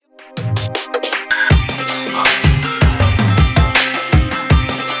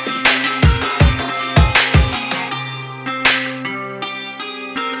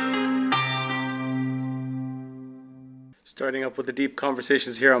starting up with the deep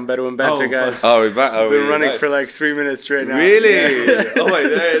conversations here on Bedouin Banter, guys. Oh, we're back. We've been running for like 3 minutes right now. Really? Yeah. Oh my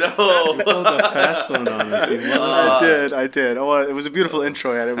god, no. You pulled a fast one on us. I did. Oh, it was a beautiful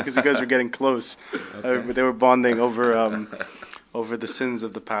intro at it because you guys were getting close. Okay. They were bonding over the sins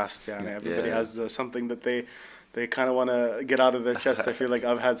of the past. Yeah, and everybody has something that they kind of want to get out of their chest. I feel like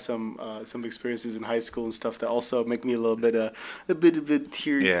I've had some experiences in high school and stuff that also make me a bit of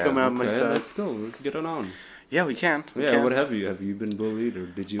tear come out of my Okay, side. let's go. Let's get it on. Yeah, we can. What have you? Have you been bullied or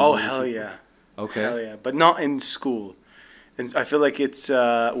did you? Oh, bully hell people? yeah. Okay. Hell yeah, but not in school. And I feel like it's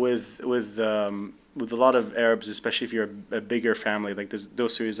with a lot of Arabs, especially if you're a bigger family. Like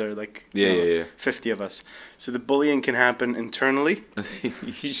those series are like 50 of us. So the bullying can happen internally.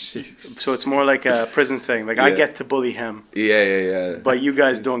 So it's more like a prison thing. Like I get to bully him. Yeah. But you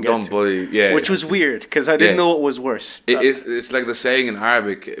guys don't get to. Bully. Yeah. Which was weird because I didn't know what was worse. It's like the saying in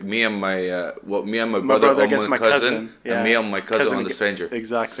Arabic. Me and my brother on my cousin, and me and my cousin on the stranger.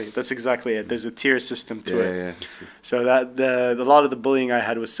 Exactly. That's exactly it. There's a tier system to it. Yeah. So that a lot of the bullying I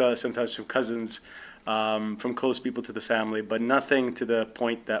had was sometimes from cousins, from close people to the family, but nothing to the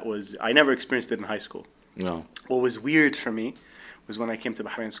point that was. I never experienced it in high school. No. What was weird for me was when I came to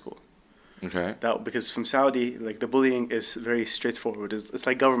Bahrain school. Okay. Because from Saudi, like the bullying is very straightforward. It's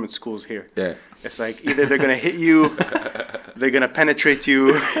like government schools here. Yeah. It's like either they're gonna hit you, they're gonna penetrate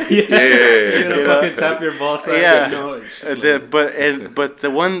you. You're gonna fucking tap your balls out. Yeah. But the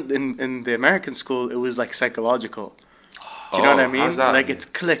one in the American school, it was like psychological. Do you know what I mean? How's that? Like it's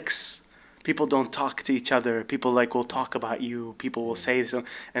cliques. People don't talk to each other. People will talk about you. People will say this, and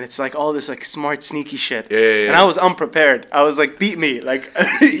it's like all this like smart, sneaky shit. Yeah. And I was unprepared. I was like, beat me, like.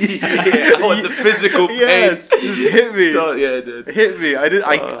 I want the physical pain. Yes, just hit me. Dude. Hit me. I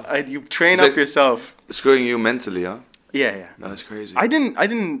did. You train up yourself. Screwing you mentally, huh? Yeah. That's crazy. I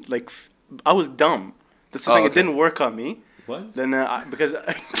didn't like. I was dumb. That's the thing. Okay. It didn't work on me. What? Then because.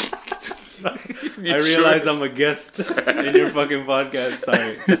 I realize I'm a guest in your fucking podcast.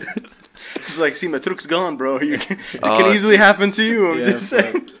 Sorry. It's like, see, Matruk's gone, bro. It can easily happen to you. I'm just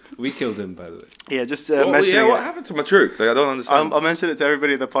saying. We killed him, by the way. Yeah, just mentioning what happened to Matruk? Like, I don't understand. I'll mention it to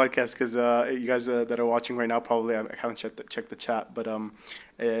everybody in the podcast because you guys that are watching right now probably haven't checked the chat. But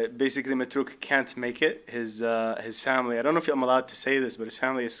basically, Matruk can't make it. His family. I don't know if I'm allowed to say this, but his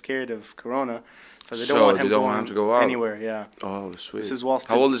family is scared of Corona, so they don't want him to go out anywhere. Yeah. Oh, sweet. This is whilst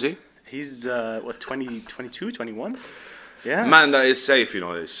How old is he? He's 22, 21? Yeah. Man, that is safe. You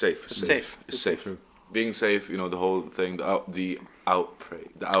know, it's safe. It's safe. It's safe. Being safe. You know, the whole thing. The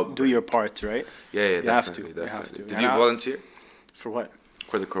outbreak. Do your part, right? Yeah, definitely. You have to. Did And you volunteer for what?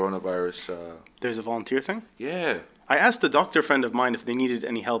 for the coronavirus? There's a volunteer thing. Yeah. I asked a doctor friend of mine if they needed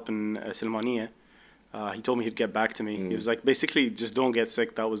any help in Silmania. He told me he'd get back to me. He was like, basically, just don't get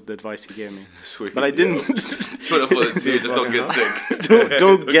sick. That was the advice he gave me. Sweet. But I didn't. Just want to volunteer. Just don't get sick.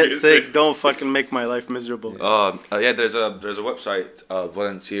 don't get sick. Don't fucking make my life miserable. There's a website,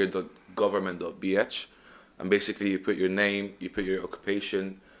 volunteer.government.bh, and basically you put your name, you put your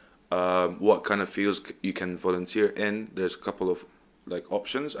occupation, what kind of fields you can volunteer in. There's a couple of like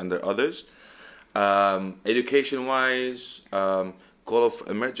options, and there are others. Education-wise, call of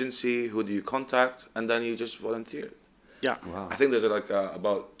emergency, who do you contact, and then you just volunteer. Yeah. Wow. I think there's like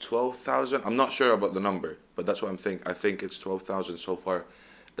about 12,000. I'm not sure about the number, but that's what I'm thinking. I think it's 12,000 so far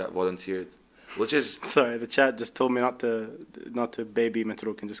that volunteered, which is... Sorry, the chat just told me not to baby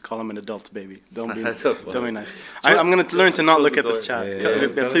Matruk and just call him an adult baby. Don't be nice. I'm going to learn to not look at this chat. I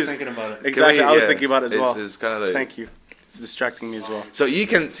was Please. thinking about it. Exactly, I was thinking about it as well. It's kind of like... Thank you. It's distracting me as well. So you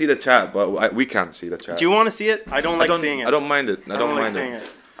can see the chat, but we can't see the chat. Do you want to see it? I don't like seeing it. I don't mind it. I don't like mind seeing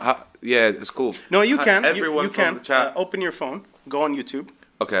it. it. Yeah, it's cool. No, you can. Everyone you from can. the chat. Open your phone. Go on YouTube.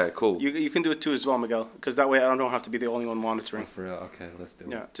 Okay, cool. You can do it too as well, Miguel, because that way I don't have to be the only one monitoring. For real? Okay, let's do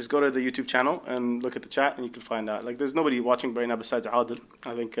it. Yeah, just go to the YouTube channel and look at the chat, and you can find out. Like, there's nobody watching right now besides Adil.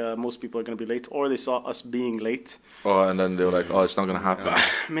 I think most people are going to be late, or they saw us being late. Oh, and then they were like, "Oh, it's not gonna happen."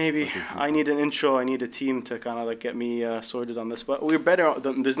 Maybe I need an intro. I need a team to kind of like get me sorted on this. But we're better.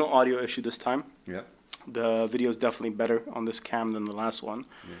 There's no audio issue this time. Yeah. The video is definitely better on this cam than the last one.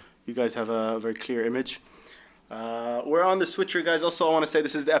 Yeah. You guys have a very clear image. We're on the switcher, guys. Also, I want to say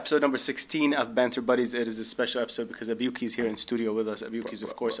this is the episode number 16 of Banter Buddies. It is a special episode because Abuki is here in studio with us. Abuki is,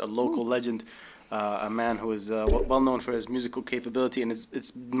 of course, a local legend, a man who is well known for his musical capability, and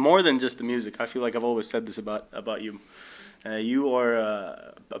it's more than just the music. I feel like I've always said this about you. You are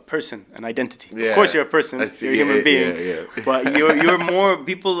a person, an identity. Yeah. Of course, you're a person. You're a human being. Yeah. But you're more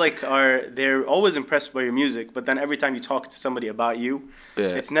people they're always impressed by your music. But then every time you talk to somebody about you,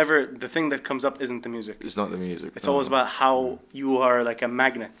 it's never the thing that comes up isn't the music. It's not the music. It's always about how you are like a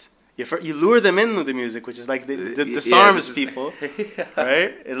magnet. You lure them in with the music, which is like disarms people,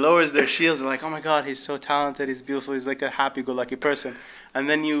 right? It lowers their shields. They're like, oh my God, he's so talented, he's beautiful, he's like a happy-go-lucky person. And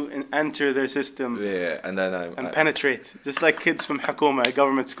then you enter their system and then penetrate. Just like kids from Hakuma,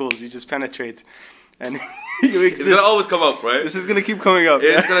 government schools, you just penetrate. And you exist. It's gonna always come up, right? This is gonna keep coming up.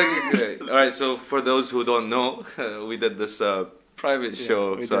 It's gonna get, all right. So for those who don't know, we did this private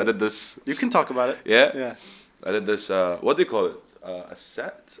show. So I did this. You can talk about it. Yeah. Yeah. I did this. What do you call it? A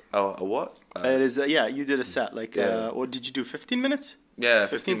set? A what? It is. You did a set. Like, what did you do? 15 minutes? Yeah,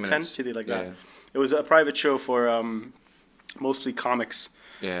 15 minutes. 10, like that. It was a private show for mostly comics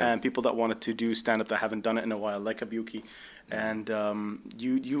and people that wanted to do stand up that haven't done it in a while, like Abuki. And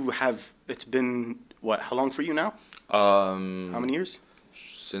you have. It's been what? How long for you now? How many years?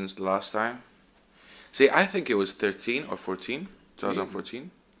 Since the last time. See, I think it was 13 or 14, 2014.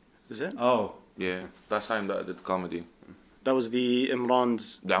 Is it? Oh. Yeah, last time that I did comedy. That was the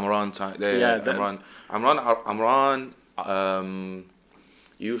Imran's. The Amran time. Amran,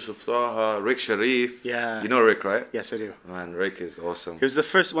 Yusuf Taha, Rick Sharif. Yeah. You know Rick, right? Yes, I do. Man, Rick is awesome. He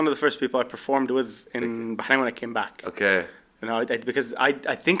was one of the first people I performed with in Bahrain when I came back. Okay. You know, because I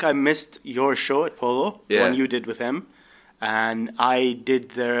think I missed your show at Polo, the one you did with him. And I did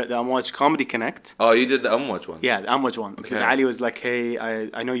the Amwaj Comedy Connect. Oh, you did the Amwaj one? Yeah, the Amwaj one. Because Okay. Ali was like, hey,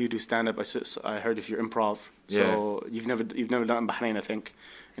 I know you do stand-up. I heard if you're improv. So you've never done it in Bahrain, I think.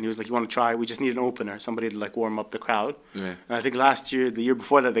 And he was like, you want to try? We just need an opener, somebody to like warm up the crowd. Yeah. And I think the year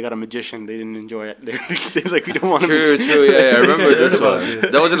before that, they got a magician. They didn't enjoy it. They're like, we don't want to. True, yeah, I remember this one.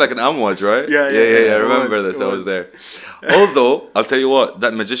 That was like an Amwaj, right? Yeah, I it remember was, this. it I was was. there. Although, I'll tell you what,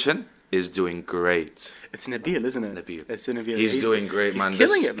 that magician is doing great. It's Nabil, isn't it? Nabil. It's Nabil. He's doing great, man. He's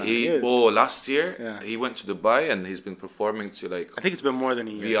killing it, man. He is. Last year, Yeah. he went to Dubai and he's been performing to like I think it's been more than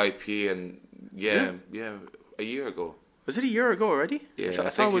a year. VIP and a year ago. Was it a year ago already? Yeah, I I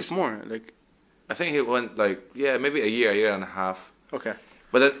thought think it was he's- more. Like, I think he went like maybe a year and a half. okay.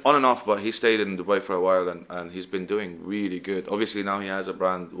 But then on and off, but he stayed in Dubai for a while and he's been doing really good. Obviously now he has a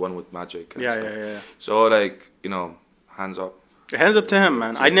brand, one with Magic and stuff. Yeah. So like, hands up. Hands up to him,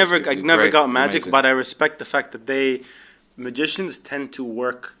 man. So I never great, got Magic, amazing. but I respect the fact that magicians tend to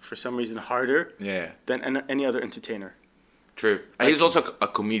work for some reason harder Yeah, than any other entertainer. true. And he's also a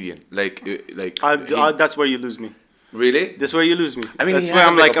comedian. Like That's where you lose me. really? That's where you lose me. I mean, that's he where has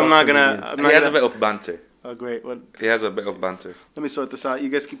I'm a bit like, of I'm a not gonna. comedian. I'm not He has a gonna- bit of banter. Oh, great. Well, He has a bit of banter. let me sort this out. You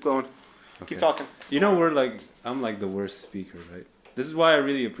guys keep going. Keep Okay. talking. You know, I'm like the worst speaker, right? This is why I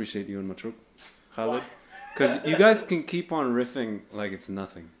really appreciate you and Matruk, Khalid. Because you guys can keep on riffing like it's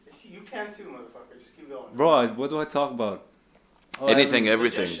nothing. You can too, motherfucker. Just keep going. Bro, what do I talk about? Oh, Anything,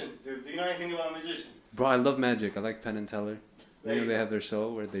 everything. Magicians, dude. Do you know anything about a magician? Bro, I love magic. I like Penn and Teller. There You you know, they go. have their show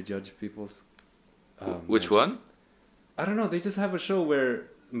where they judge people's. Which magic. one? I don't know. They just have a show where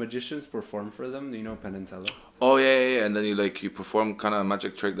magicians perform for them. You know, Penn and Teller. Oh yeah. And then you perform kind of a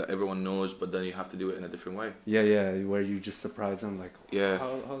magic trick that everyone knows, but then you have to do it in a different way. Yeah, where you just surprise them. Like, Yeah.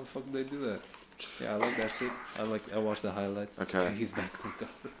 how the fuck did they do that? Yeah, I like that shit. I watch the highlights. Okay. He's back. Thank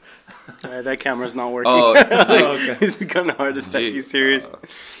God. That camera's not working. Oh, Okay. He's gonna hard attack. Gee. You serious?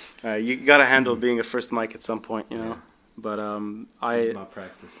 You gotta handle being a first mic at some point, you know. But This is my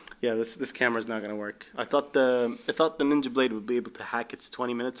practice. this camera's not gonna work. I thought the Ninja Blade would be able to hack its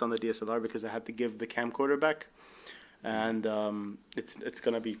 20 minutes on the DSLR because I had to give the camcorder back, and it's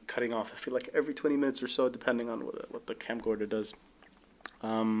gonna be cutting off. I feel like every 20 minutes or so, depending on what the camcorder does.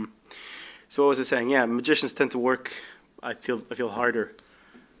 So what was I saying? Yeah, magicians tend to work. I feel harder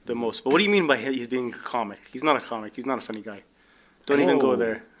the most. But what do you mean by he's being a comic? He's not a comic. He's not a funny guy. Don't even go Oh,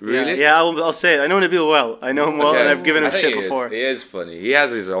 there. really? Yeah, I'll say it. I know Nabil well. I know him well, and I've given him I think shit he is. before. He is funny. He has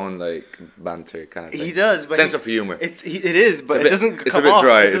his own banter kind of thing. He does, but Sense of humor. It is, but a it bit- doesn't it's a come bit off.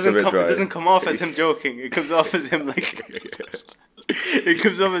 dry, It it's a doesn't bit come. dry. It doesn't come off as him joking. It comes off as him like. It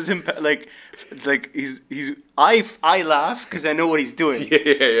comes off as him like he's I laugh because I know what he's doing. Yeah.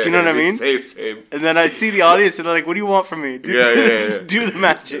 Do you know what I mean? Same. And then I see the audience and they're like, "What do you want from me?" Yeah. Do the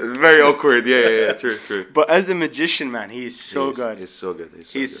magic. Very awkward. Yeah. True. But as a magician, man, he's so good. He's so good.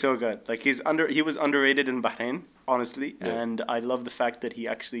 He's so good. Like he was underrated in Bahrain, honestly, Yeah. and I love the fact that he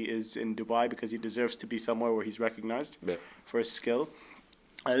actually is in Dubai because he deserves to be somewhere where he's recognized Yeah. for his skill.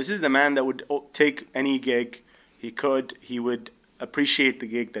 This is the man that would take any gig he would appreciate the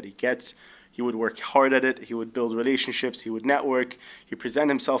gig that he gets. He would work hard at it. He would build relationships. He would network. He present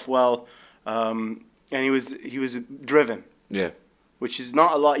himself well, and he was driven, Yeah. which is not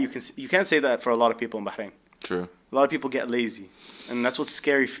a lot. You can't say that for a lot of people in Bahrain. True. A lot of people get lazy, and that's what's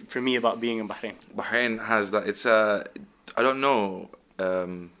scary for me about being in Bahrain. Bahrain has that. It's I don't know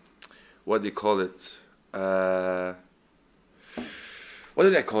what do you call it. what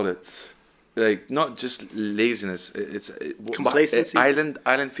did I call it? Like not just laziness. Complacency?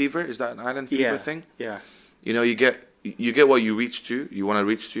 Island fever. Is that an island fever thing? Yeah. You know, you get what you reach to. You want to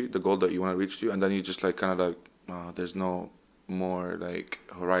reach to the goal that you want to reach to, and then you just like kind of like, there's no more like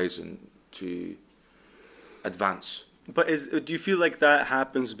horizon to advance. But do you feel like that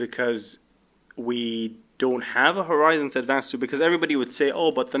happens because we don't have a horizon to advance to? Because everybody would say,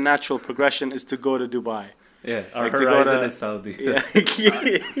 oh, but the natural progression is to go to Dubai. Yeah, our Like to go horizon to- is Saudi. Yeah.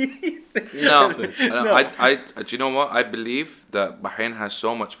 No, do you know what? I believe that Bahrain has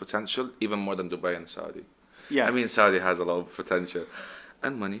so much potential, even more than Dubai and Saudi. Yeah. I mean, Saudi has a lot of potential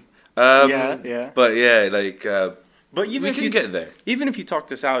and money. Yeah. But yeah, like But even we if can you get there. even if you talk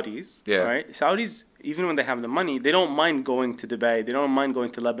to Saudis, Yeah. right? Saudis, even when they have the money, they don't mind going to Dubai. They don't mind going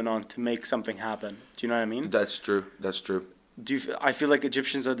to Lebanon to make something happen. Do you know what I mean? That's true. That's true. I feel like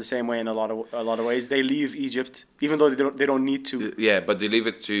Egyptians are the same way in a lot of ways. They leave Egypt even though they don't need to. Yeah, but they leave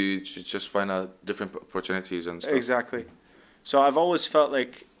it to just find out different opportunities and stuff. Exactly. So I've always felt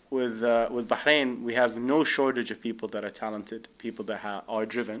like with Bahrain, we have no shortage of people that are talented, people that are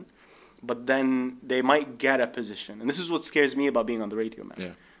driven, but then they might get a position, and this is what scares me about being on the radio, man.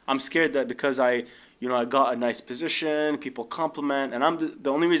 Yeah. I'm scared that because I got a nice position, people compliment, and I'm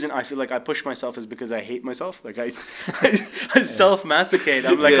the only reason I feel like I push myself is because I hate myself. Like I self-massacrate.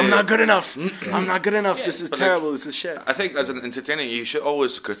 I'm like, Yeah, I'm yeah. not good enough. I'm not good enough. Yeah, This is but like, terrible. This is shit. I think as an entertainer, you should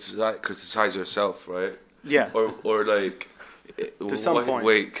always criticize yourself, right? Yeah. Or like. To some point.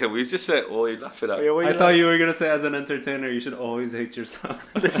 Wait, can we just say, "Oh, you're laughing at"? Yeah, what I you thought you were gonna say, as an entertainer, you should always hate yourself.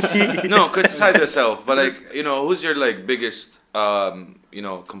 No, criticize yourself, but like who's your like biggest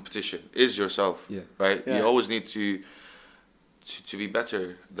competition is yourself. Yeah. Right. Yeah. You always need to be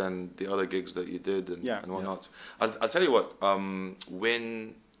better than the other gigs that you did and whatnot. I'll tell you what.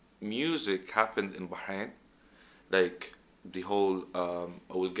 When music happened in Bahrain, like the whole I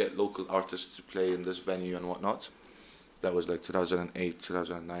will get local artists to play in this venue and whatnot. That was like 2008,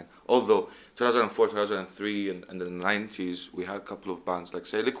 2009. Although 2004, 2003, and the 90s, we had a couple of bands like,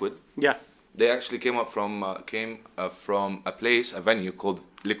 say, Liquid. Yeah. They actually came from a place, a venue called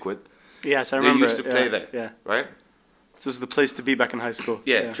Liquid. Yes, I They remember. used to play there, Yeah. right? This was the place to be back in high school.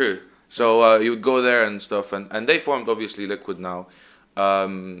 Yeah, true. So you would go there and stuff, and they formed obviously Liquid now.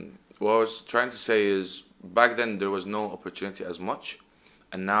 What I was trying to say is back then there was no opportunity as much,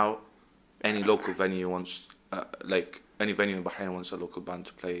 and now any local venue wants any venue in Bahrain wants a local band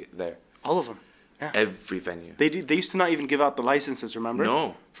to play there. All of them. Yeah. Every venue. They used to not even give out the licenses, remember?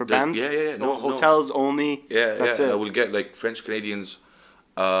 No. For bands? Yeah. No, hotels only. Yeah, That's yeah. it. I will get like French Canadians,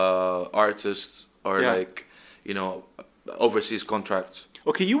 artists, or Yeah. like overseas contracts.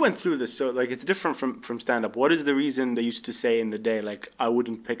 Okay, you went through this, so like it's different from stand up. What is the reason they used to say in the day like I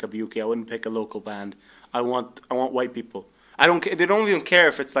wouldn't pick up UK, I wouldn't pick a local band. I want white people. I don't they don't even care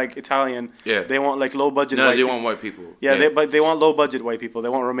if it's like Italian. Yeah. They want like low budget No, white they people. want white people. Yeah, but they want low budget white people. They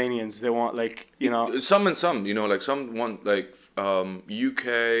want Romanians. They want like, Some and some, like some want like UK.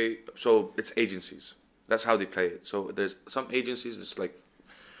 So it's agencies. That's how they play it. So there's some agencies. There's like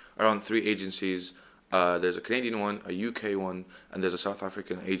around 3 agencies. There's a Canadian one, a UK one, and there's a South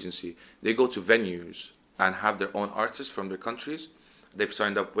African agency. They go to venues and have their own artists from their countries they've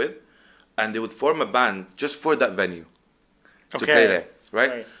signed up with, and they would form a band just for that venue to play there,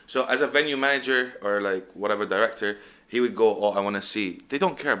 right? So as a venue manager or like whatever director, he would go, "Oh, I want to see." They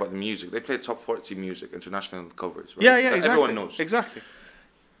don't care about the music. They play top 40 music, international covers. Right? Yeah, That exactly. Everyone knows. Exactly.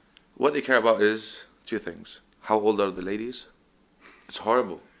 What they care about is 2 things. How old are the ladies? It's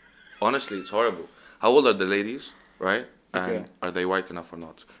horrible. Honestly, it's horrible. How old are the ladies, right? And are they white enough or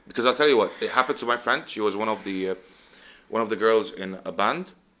not? Because I'll tell you what, it happened to my friend. She was one of the girls in a band,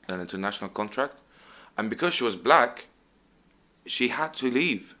 an international contract, and because she was black, she had to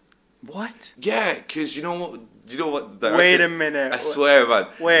leave. What? Yeah, because you know what? Wait a minute. I swear, man.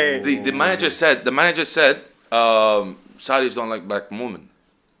 Wait. The manager said, Saudis don't like black women.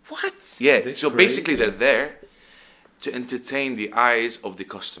 What? Yeah, That's so crazy. basically they're there to entertain the eyes of the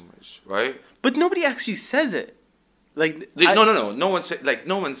customers, right? But nobody actually says it. Like No one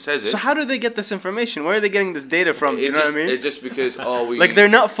no one says it. So how do they get this information? Where are they getting this data from? You know what I mean? It's just because we Like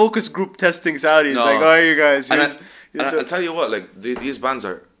they're not focus group testing Saudis. No. Like, oh, you guys. And here's- I'll tell you what, like these bands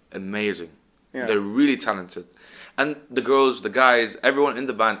are amazing. Yeah. They're really talented, and the girls, the guys, everyone in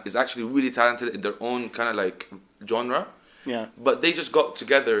the band is actually really talented in their own kind of like genre. Yeah. But they just got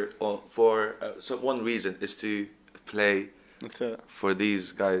together for one reason is to play That's it. for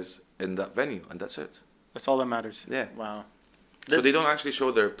these guys in that venue, and that's it. That's all that matters. Yeah. Wow. So they don't actually show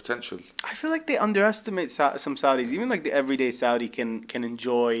their potential. I feel like they underestimate some Saudis. Even like the everyday Saudi can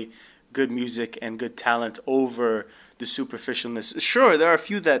enjoy good music and good talent over the superficialness. Sure, there are a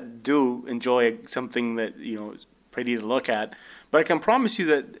few that do enjoy something that is pretty to look at, but I can promise you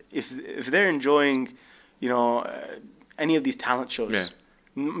that if they're enjoying, any of these talent shows, Yeah.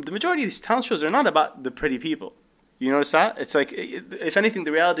 the majority of these talent shows are not about the pretty people. You notice that? It's like, if anything,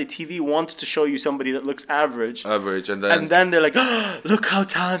 the reality TV wants to show you somebody that looks average, Average, and and then they're like, oh, look how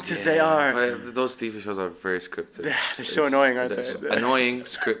talented they are. But those TV shows are very scripted. Yeah, they're so annoying, aren't They're they? so annoying,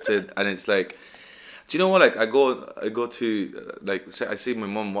 scripted, and it's like, do you know what? Like, I go to say I see my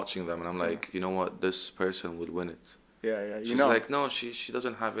mom watching them, and I'm like, you know what? This person would win it. Yeah, She's like, no, she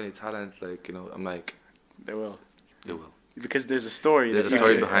doesn't have any talent. Like, I'm like, they will. they will. Because there's a story. There's a that-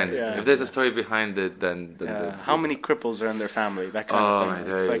 story behind it. Yeah. If there's a story behind it, then How many cripples are in their family? That kind Oh, of my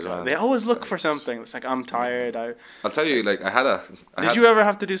thing. It's days, like man. they always look for something. It's like, I'm tired. I'll tell you, like, Did you ever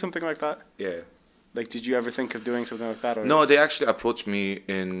have to do something like that? Yeah. Like, did you ever think of doing something like that? Or No, they actually approached me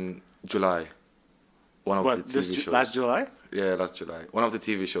in July. One of What? the This TV shows. last July? Yeah, last July. One of the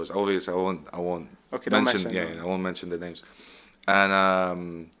TV shows. Obviously, I won't Okay, don't mention. mention Yeah, them. I won't mention the names.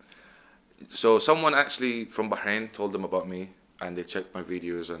 And so someone actually from Bahrain told them about me, and they checked my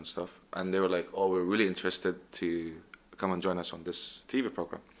videos and stuff, and they were like, "Oh, we're really interested to come and join us on this TV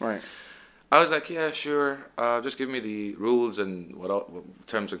program." Right. I was like, "Yeah, sure. Just give me the rules and what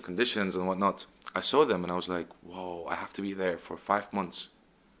terms and conditions and whatnot." I saw them and I was like, "Whoa! I have to be there for 5 months.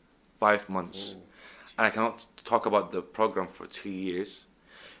 5 months." And I cannot talk about the program for 2 years.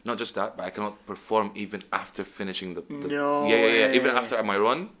 Not just that, but I cannot perform even after finishing the No yeah. Even way. after my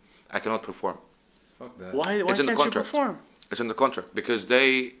run, I cannot perform. Fuck that. Why It's in can't the you contract. perform? It's in the contract because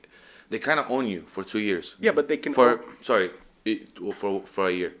they kind of own you for 2 years. Yeah, but they can. For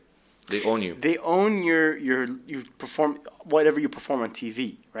a year, they own you. They own you perform whatever you perform on TV,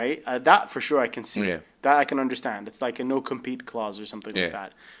 right? That for sure I can see. Yeah. That I can understand. It's like a no compete clause or something like Yeah.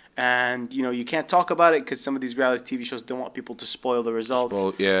 that. And you can't talk about it because some of these reality TV shows don't want people to spoil the results.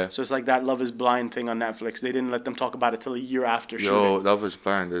 Well, yeah. So it's like that Love Is Blind thing on Netflix. They didn't let them talk about it till a year after Yo, shooting. Love Is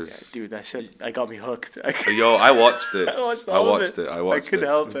Blind is. Dude, that shit, I got me hooked. Yo, I watched it. I watched all of it. I watched couldn't it.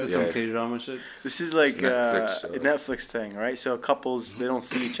 help Is it. this Yeah. some K-drama shit? This is like It's Netflix, a Netflix thing, right? So couples, they don't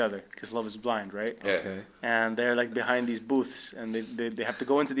see each other because Love Is Blind, right? Yeah. Okay. And they're like behind these booths, and they have to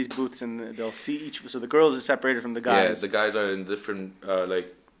go into these booths, and they'll see each. So the girls are separated from the Yeah, guys. the guys are in different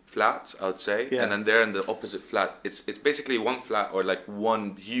flat, I would say, Yeah. and then they're in the opposite flat. It's basically one flat or like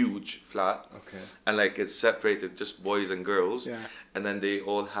one huge flat, Okay. and like it's separated just boys and girls, Yeah. and then they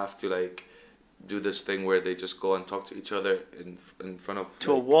all have to like do this thing where they just go and talk to each other in front of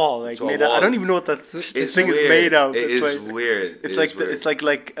To a like, wall, like to a made out, I wall. don't even know what that It's thing is weird. made of. It It's is like, weird. It's It like is weird. it's like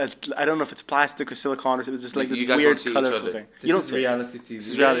I don't know if it's plastic or silicone or it's just like You this guys weird don't see each colorful other. thing. This You don't is see. reality TV. This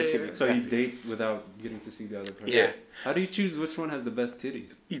is reality Yeah. TV. So you date without getting to see the other person. Yeah. How do you choose which one has the best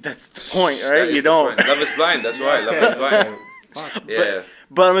titties? That's the point, That right? is You the don't. point. Love Is Blind. That's why Love Is Blind. Fuck. Yeah.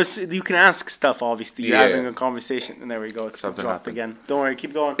 But you can ask stuff. Obviously, you're Yeah. having a conversation, and there we go. It's Something dropped happened. again. Don't worry,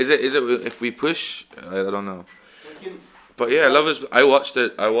 keep going. Is it if we push? I don't know. But yeah, Love Is. I watched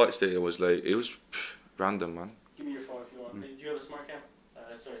it. It was like it was random, man. Give me your phone if you want. Do you have a smart cam?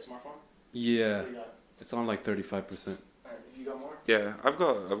 Sorry, smartphone. Yeah. What do you got? It's on like 35%. Alright, you got more? Yeah, I've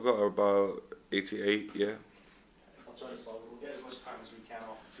got about 88. Yeah. I'll try to solve it. We'll get as much time as we can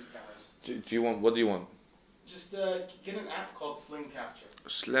off of 2 cameras. Do you want? What do you want? Just get an app called Sling Capture.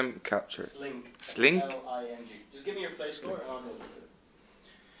 Slim capture. Sling. Sling? Sling. Just give me your Play Store and I'll go through it.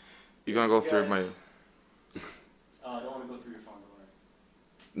 You're gonna go through my. I don't want to go through your phone. Don't worry.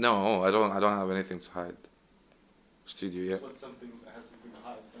 No, I don't. I don't have anything to hide. Studio Just yet. want something that has something to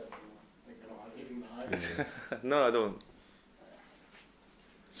hide. So, like I don't have anything to hide. No, I don't.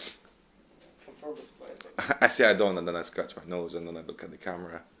 Confirm the slide. I say I don't, and then I scratch my nose, and then I look at the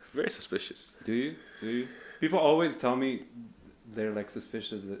camera. Very suspicious. Do you? Do you? People always tell me they're like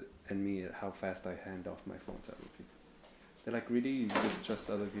suspicious at me at how fast I hand off my phone to other people. They're like, really? You just trust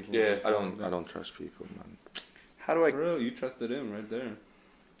other people? Yeah, with I your don't. phone? I don't trust people, man. How do I? For real, you trusted him right there.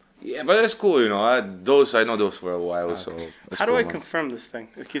 Yeah, but that's cool, you know. I know those for a while, so. That's How do cool, I man. confirm this thing?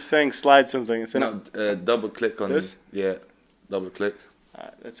 It keeps saying slide something. It's in No, double click on This? Yeah, double click.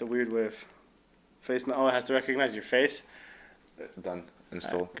 That's a weird way of face. Oh, it has to recognize your face. Done.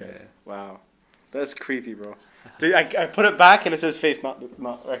 Install. Okay. Wow, that's creepy, bro. Dude, I put it back and it says face not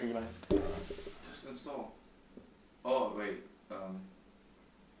recognized. Just install. Oh wait.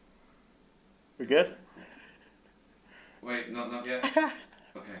 We good? Wait, not yet.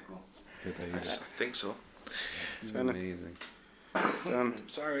 Okay, cool. Good that you I got- think so. This is Done. amazing. Done.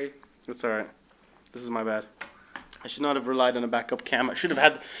 Sorry. That's all right. This is my bad. I should not have relied on a backup cam. I should have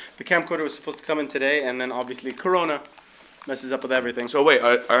had the camcorder was supposed to come in today, and then obviously Corona. Messes up with everything. So wait,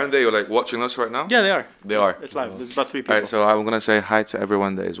 aren't they like watching us right now? Yeah, they are. They are. It's live. There's about 3 All people. right, so I'm gonna say hi to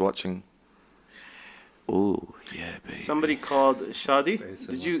everyone that is watching. Oh yeah, baby. Somebody called Shadi. Say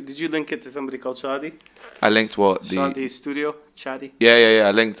some Did you link it to somebody called Shadi? I linked what the. Shadi Studio. Shadi. Yeah.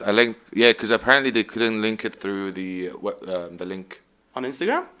 I linked. Yeah, because apparently they couldn't link it through the link On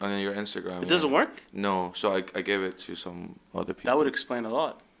Instagram? on your Instagram. It doesn't work? No, so I gave it to some other people. That would explain a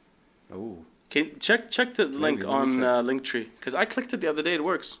lot. Oh, Check the link let me on check. Linktree. Because I clicked it the other day. It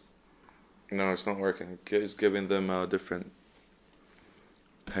works. No, it's not working. It's giving them a different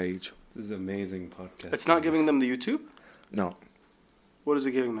page. this is amazing podcast. It's not giving them the YouTube? No, What is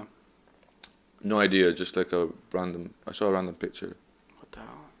it giving them? no idea. Just like a random. I saw a random picture. What the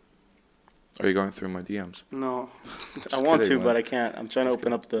hell? Are you going through my DMs? No. I Just want kidding, to, man. but I can't. I'm trying to Just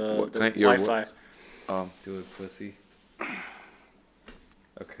open up the What, can I- your Wi-Fi. Do it, pussy.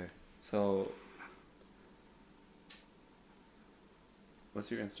 Okay, so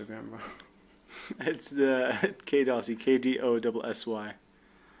what's your Instagram, bro? It's the Kdossy. KDOSSY.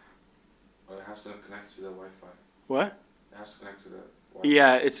 Well, it has to connect to the Wi-Fi. What? It has to connect to the.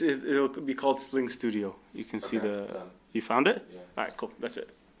 Yeah, it'll be called Sling Studio. You can see the. You found it? Yeah. All right, cool. That's it.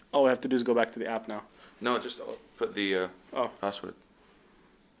 All we have to do is go back to the app now. No, just put the Oh. password.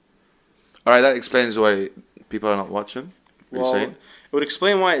 All right, that explains why people are not watching. What Well, you saying? it would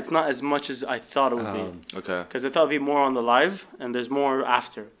explain why it's not as much as I thought it would be. Okay. Because I thought it'd be more on the live, and there's more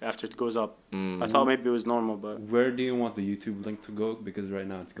after it goes up. Mm. I thought maybe it was normal, but Where do you want the YouTube link to go? Because right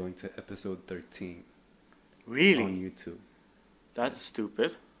now it's going to episode 13 really, on YouTube. that's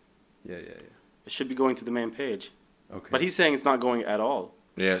stupid. Yeah. It should be going to the main page. Okay. But he's saying it's not going at all.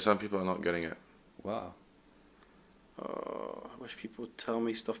 Yeah, some people are not getting it. Wow. I wish people would tell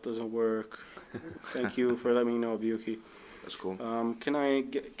me stuff doesn't work. Thank you for letting me know, Abuki. That's cool. Can I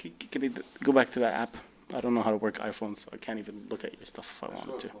go back to that app? I don't know how to work iPhone, so I can't even look at your stuff if I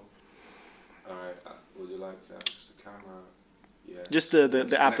wanted to. All right. Would you like just the camera? Yeah. Just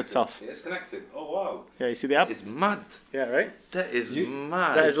the app itself. It's connected. Oh wow. Yeah, you see the app? It's mad. Yeah, right? That is You-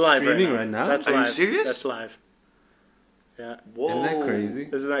 mad. That is live streaming right right now. now? That's Are you live. serious? That's live. Yeah. Whoa. Isn't that crazy?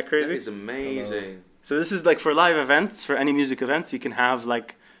 Isn't that That crazy? is amazing. So this is like for live events, for any music events, you can have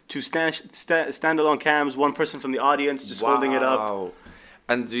like two standalone cams, one person from the audience just holding it up. Wow.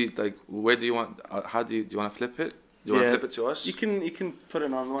 And do you, like, where do you want? How do you want to flip it? Do you want Yeah. to flip it to us? You can put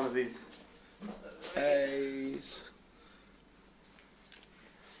it on one of these.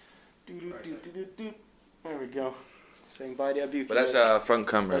 There we go. Saying bye to Abuki. But that's front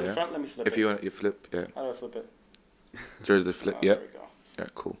camera, Where's the yeah. front? Let me flip If it. you want, you flip, yeah. How do I flip it? There's the flip, Oh, yeah. There we go. Yeah,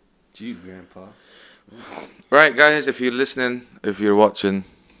 cool. Jeez, Grandpa. Right, guys, if you're listening, if you're watching,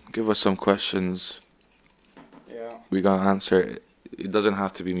 give us some questions. Yeah. We're gonna answer it. It doesn't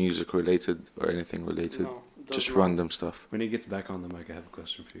have to be music related or anything related. No, it does Just not. random stuff. When he gets back on the mic, I have a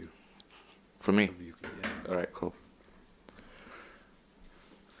question for you. For me. Yeah. All right, cool.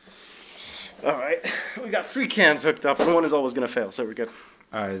 All right. We got 3 cams hooked up, and one is always gonna fail, so we're good.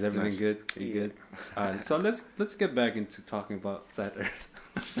 All right, is everything Nice. good? Are you good? All right, so let's get back into talking about flat Earth.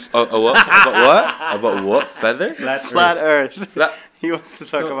 What? About what? About what? Feather? Flat Earth. Flat. He wants to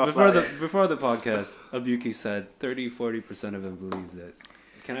talk So about before flat Earth. before the podcast, Abuki said 30-40% of him believes that.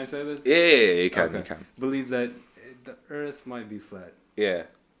 Can I say this? Yeah, you can, Okay. you can. Believes that the Earth might be flat. Yeah.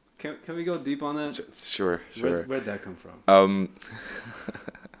 Can we go deep on that? Sure, sure. Where'd that come from?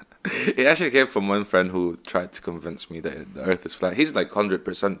 It actually came from one friend who tried to convince me that the Earth is flat. He's like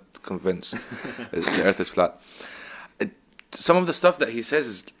 100% convinced the Earth is flat. Some of the stuff that he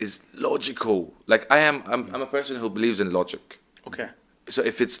says is logical. Like I'm a person who believes in logic. Okay. So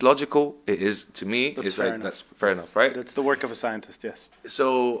if it's logical, it is to me. That's It's fair right. enough. That's fair enough, right? That's the work of a scientist, yes.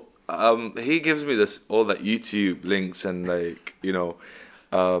 So he gives me all that YouTube links and like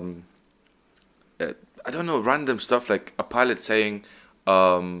I don't know, random stuff like a pilot saying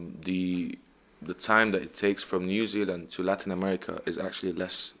the time that it takes from New Zealand to Latin America is actually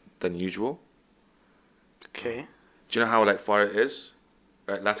less than usual. Okay. Do you know how like far it is?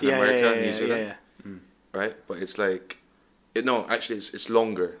 Right, Latin America, New Zealand, yeah. right? But it's like, actually it's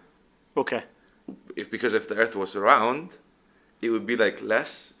longer. Okay. Because if the Earth was round, it would be like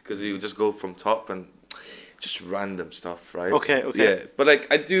less because you would just go from top and just random stuff, right? Okay. Yeah, but like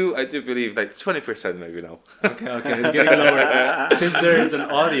I do believe like 20% maybe now. Okay, it's getting lower. Since there is an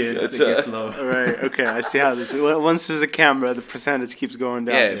audience, it gets low. All right. Okay. I see how this. Once there's a camera, the percentage keeps going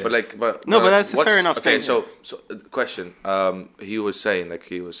down. Yeah, but No, but that's a what's- fair enough Okay, thing. so question. He was saying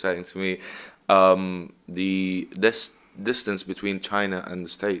to me, this distance between China and the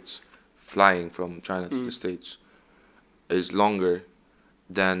States, flying from China to the States, is longer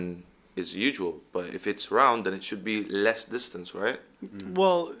than is usual. But if it's round, then it should be less distance, right?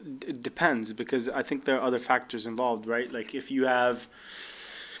 Well, it depends because I think there are other factors involved, right? Like if you have,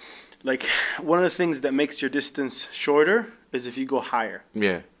 like one of the things that makes your distance shorter is if you go higher,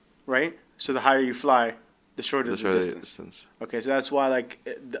 Yeah, right? So the higher you fly, the shorter that's the right. distance. Okay, so that's why like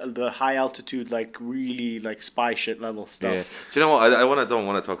the high altitude, like really like spy shit level stuff. Yeah. Do you know what? I don't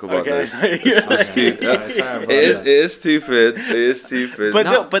want to talk about Okay. this. It's stupid. Yeah, sorry about It that. is stupid. It is stupid. But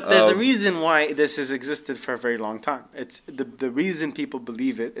No, no, but there's a um, reason why this has existed for a very long time. It's the reason people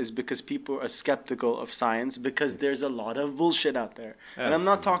believe it is because people are skeptical of science because there's a lot of bullshit out there. And I'm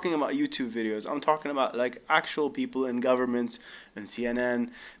not Absolutely. talking about YouTube videos. I'm talking about like actual people in governments and CNN.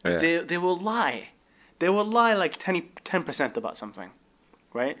 Yeah. They will lie. They will lie like 10% about something,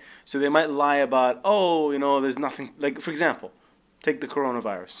 right? So they might lie about, oh, you know, there's nothing. Like, for example, take the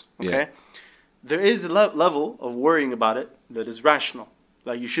coronavirus, okay? Yeah. There is a level of worrying about it that is rational.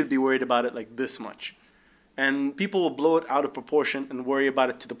 Like, you should be worried about it like this much. And people will blow it out of proportion and worry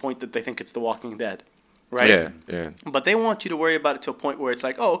about it to the point that they think it's The Walking Dead, right? Yeah, yeah. But they want you to worry about it to a point where it's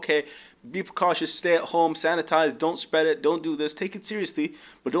like, oh, okay, be precautious, stay at home, sanitize, don't spread it, don't do this, take it seriously,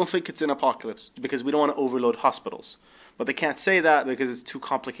 but don't think it's an apocalypse because we don't want to overload hospitals. But they can't say that because it's too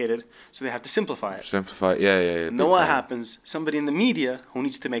complicated, so they have to simplify it. Simplify. Yeah. Know what happens? Somebody in the media who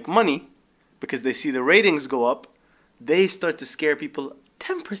needs to make money because they see the ratings go up, they start to scare people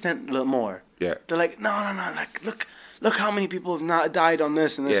 10% more. Yeah. They're like, no, like look how many people have not died on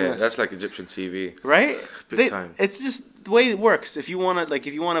this and this Yeah, and this. that's like Egyptian TV. Right? Big time. It's just the way it works. If you want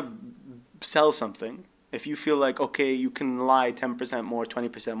to sell something, if you feel like, okay, you can lie 10% more,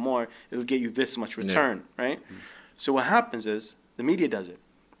 20% more, it'll get you this much return, right? So what happens is the media does it.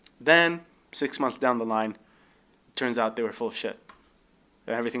 Then 6 months down the line, turns out they were full of shit.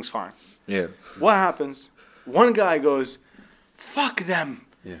 And everything's fine. Yeah. What happens? One guy goes, fuck them.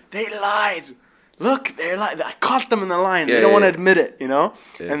 Yeah. They lied. Look, they lied. I caught them in the line. Yeah, they don't want to yeah. admit it, you know?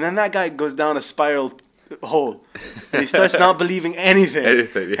 Yeah. And then that guy goes down a spiral hole. And he starts not believing anything.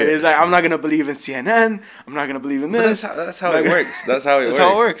 Anything, yeah. And he's like, I'm not going to believe in CNN. I'm not going to believe in But this. that's how it works. That's how it That's works.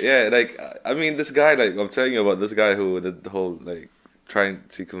 how it works. Yeah, like I mean, this guy, like I'm telling you about this guy who did the whole like trying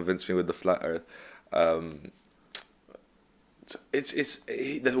to convince me with the flat Earth.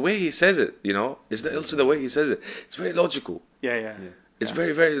 The way he says it, you know, is also the way he says it. It's very logical. Yeah. It's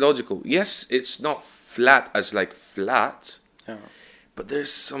very, very logical. Yes, it's not flat as like flat, Yeah. but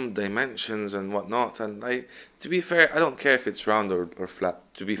there's some dimensions and whatnot. And like, to be fair, I don't care if it's round or flat.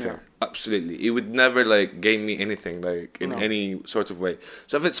 To be fair, absolutely, it would never like gain me anything like in No. any sort of way.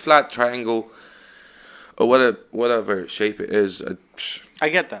 So if it's flat, triangle, or whatever shape it is, I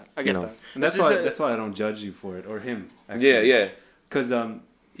get that. I get know. that. And that's This is why the- that's why I don't judge you for it or him. Actually. yeah. Because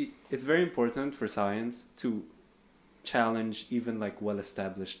it's very important for science to challenge even like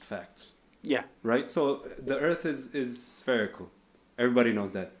well-established facts, Yeah. right? So the Earth is spherical. Everybody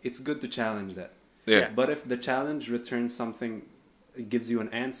knows that. It's good to challenge that. Yeah. But if the challenge returns something, it gives you an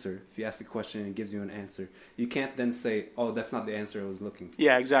answer. If you ask a question and it gives you an answer, you can't then say, "Oh, that's not the answer I was looking for."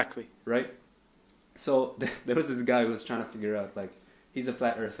 Yeah, exactly. Right? So there was this guy who was trying to figure out like he's a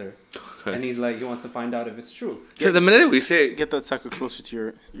flat earther, and he's like he wants to find out if it's true. So the minute we say Get that sucker closer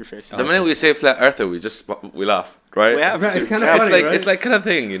to your face. the minute we say flat earther, we laugh, right? We have Right, to. it's kinda Yeah, funny, like right? it's like kind of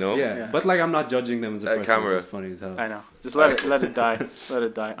thing, you know. Yeah, Yeah. but like I'm not judging them as a That person. camera. Which is funny as hell. I know. Just let it die. Let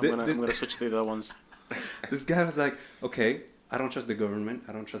it die. The- I'm gonna switch to the other ones. This guy was like, okay, I don't trust the government.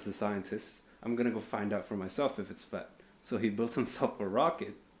 I don't trust the scientists. I'm gonna go find out for myself if it's flat. So he built himself a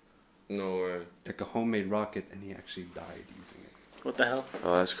rocket, No way. like a homemade rocket, and he actually died using it. What the hell?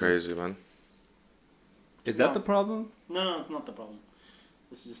 Oh, that's crazy, man. Is that No. the problem? No, it's not the problem.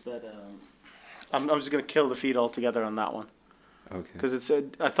 It's just that I'm just gonna kill the feed altogether on that one Okay. because it's.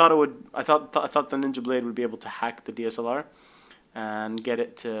 I thought it would. I thought the Ninja Blade would be able to hack the DSLR and get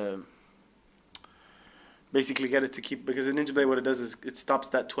it to. Basically, get it to keep because the Ninja Blade, what it does is it stops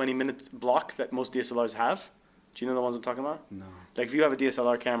that 20-minute block that most DSLRs have. Do you know the ones I'm talking about? No. Like if you have a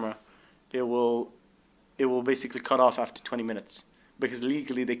DSLR camera, it will basically cut off after 20 minutes because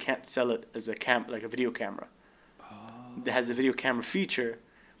legally they can't sell it as like a video camera. It has a video camera feature,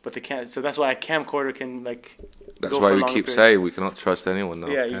 but they can't. So that's why a camcorder can like. That's go why for a we longer keep period. saying we cannot trust anyone now.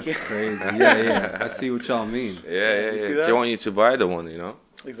 Yeah, you That's can't. crazy. Yeah. I see what y'all mean. Yeah. You see They that? want you to buy the one, you know.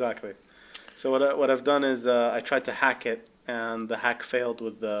 Exactly. So what I've done is I tried to hack it, and the hack failed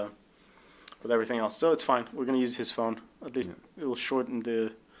with everything else. So it's fine. We're gonna use his phone. At least it'll shorten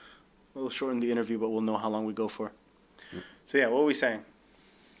the interview, but we'll know how long we go for. So yeah, what were we saying?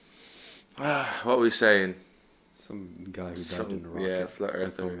 What are we saying? Some guy who died in a rocket. Yeah, flat like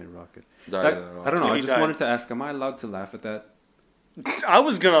earther. homemade rocket. Died Like, in a rocket. I don't know. Yeah, I he just died. wanted to ask: am I allowed to laugh at that? I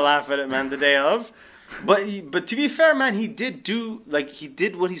was gonna laugh at it, man, the day of. But to be fair, man, he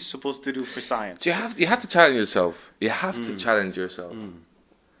did what he's supposed to do for science. You have to challenge yourself. You have to challenge yourself,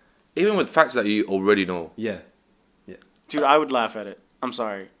 even with facts that you already know. Yeah. Dude, I would laugh at it. I'm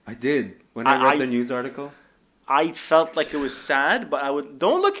sorry. I did. When I read the news article. I felt like it was sad, but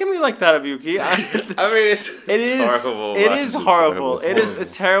don't look at me like that, Abuki. I mean, it's horrible. It is horrible. It is a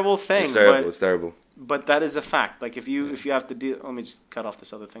terrible thing. It's terrible. It's terrible. But that is a fact. Like if you have to deal, let me just cut off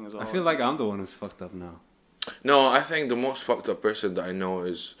this other thing as well. I feel like I'm the one who's fucked up now. No, I think the most fucked up person that I know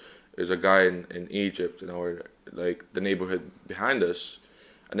is a guy in Egypt, in our the neighborhood behind us,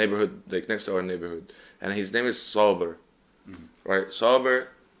 a neighborhood next to our neighborhood, and his name is Saber, right? Saber,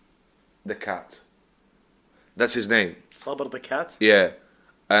 the cat. That's his name. Saber the cat. Yeah,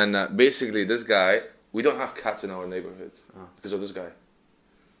 and basically this guy, we don't have cats in our neighborhood because of this guy.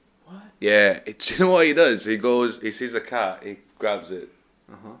 What? Yeah, you know what he does? He goes, he sees the cat, he grabs it,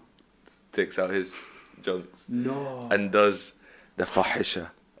 takes out his junks, and does the fahisha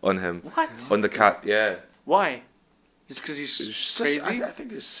on him. What? On the cat, yeah. Why? Just because he's crazy? I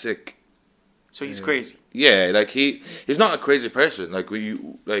think he's sick. So he's crazy. Yeah, he's not a crazy person.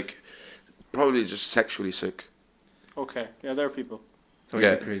 Probably just sexually sick. Okay, yeah, there are people. So he's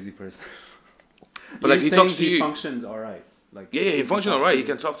a crazy person. But he talks to you. He functions all right. He functions all right. He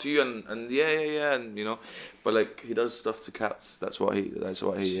can talk to you and and but he does stuff to cats. That's what he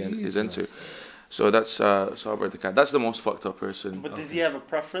is into. So that's Saber the cat. That's the most fucked up person. But does he have a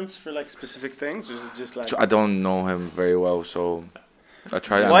preference for specific things, or is it just So I don't know him very well, so I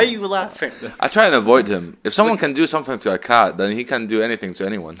try. Why are you laughing? I try and avoid him. If someone can do something to a cat, then he can do anything to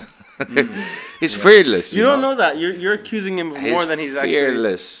anyone. He's fearless. You don't know that. You're accusing him of more than he's actually.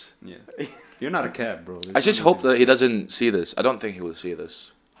 Fearless. Yeah. You're not a cat, bro. I just hope that he doesn't see this. I don't think he will see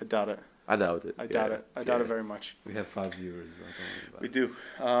this. I doubt it. I doubt it. I doubt it. I doubt it very much. We have 5 viewers, bro. We do.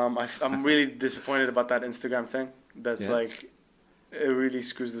 I'm really disappointed about that Instagram thing. That's it really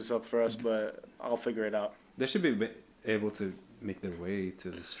screws this up for us, but I'll figure it out. They should be able to make their way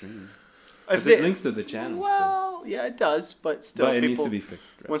to the stream. If Because it links to the channel Well, yeah, it does, but still, But it people, needs to be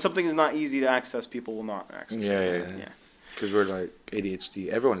fixed, right? when something is not easy to access, people will not access it. Yeah. Because we're ADHD.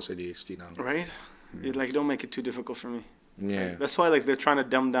 Everyone's ADHD now. Right? You don't make it too difficult for me. Yeah. That's why they're trying to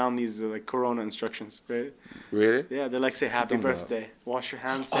dumb down these Corona instructions, right? Really? Yeah, they say happy dumb it up. birthday, wash your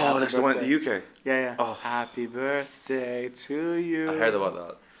hands. Say Oh, happy that's the one in birthday. the UK. Yeah. Oh. Happy birthday to you. I heard about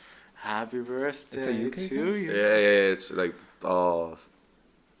that. Happy birthday It's a UK to thing? you. Yeah. It's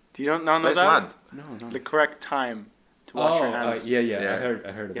Do you not know That's that? mad. No. The correct time to wash your hands. Yeah. Yeah. I heard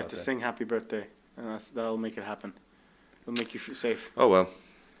about You have to that. sing happy birthday, and that'll make it happen. It'll make you feel safe. Oh well.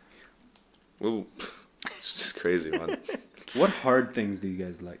 Ooh, it's just crazy, man. What hard things do you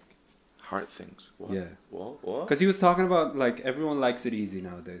guys like? Hard things. What? Yeah. What? Because he was talking about everyone likes it easy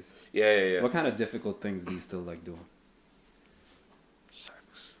nowadays. Yeah. What kind of difficult things do you still like doing?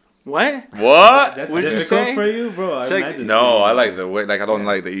 What? What? That's What did you difficult say? for you, bro. I It's like- imagine. No, I like the way. I don't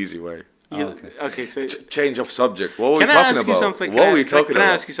like the easy way. Okay, so Change of subject. What were we can I talking ask about? you something? What were we talking Can I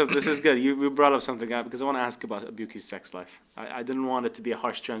about? ask you something? This is good. You brought up something up because I want to ask about Abuki's sex life. I didn't want it to be a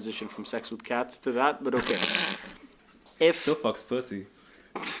harsh transition from sex with cats to that, but okay. Still fucks pussy.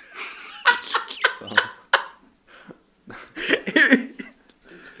 So,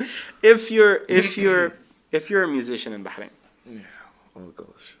 if you're a musician in Bahrain, Oh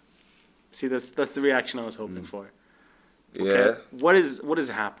gosh. see that's the reaction I was hoping for. Yeah. What is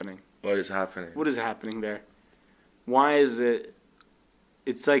happening? What is happening? What is happening there? Why is it?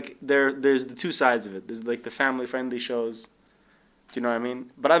 It's there's the two sides of it. There's the family friendly shows. Do you know what I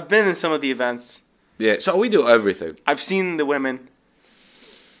mean? But I've been in some of the events. Yeah. So we do everything. I've seen the women.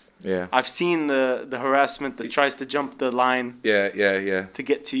 Yeah. I've seen the harassment that tries to jump the line Yeah. to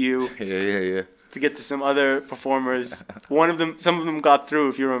get to you, Yeah. to get to some other performers. Some of them got through,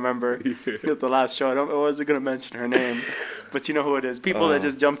 if you remember, at the last show. I wasn't going to mention her name, but you know who it is. People that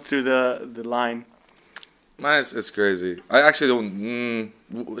just jumped through the line. Man, it's crazy. I actually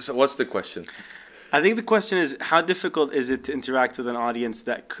don't. So what's the question? I think the question is, how difficult is it to interact with an audience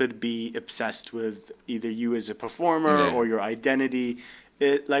that could be obsessed with either you as a performer or your identity?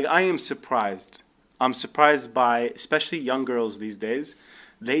 I am surprised. I'm surprised by, especially young girls these days.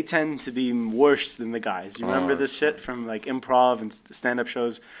 They tend to be worse than the guys. You remember this shit from improv and stand-up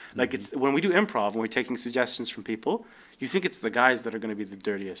shows? It's when we do improv, when we're taking suggestions from people, you think it's the guys that are going to be the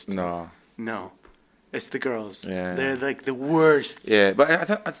dirtiest. No. It's the girls. Yeah. They're the worst. Yeah, but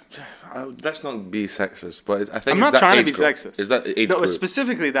let's not be sexist. But I think I'm not trying to be sexist. Is that age group?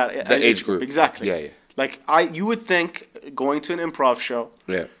 Specifically that age group. Exactly. Yeah. You would think going to an improv show,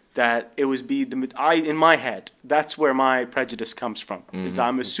 Yeah. that it was be in my head, that's where my prejudice comes from. Is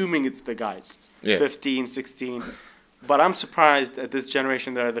I'm assuming it's the guys, Yeah. 15, 16. But I'm surprised at this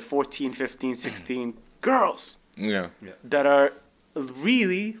generation that are the 14, 15, 16 girls Yeah. that are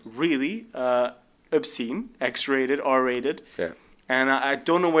really, really obscene, X-rated, R-rated. Yeah. And I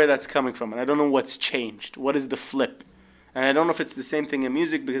don't know where that's coming from, and I don't know what's changed. What is the flip? And I don't know if it's the same thing in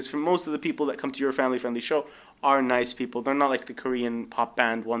music, because for most of the people that come to your family-friendly show are nice people. They're not like the Korean pop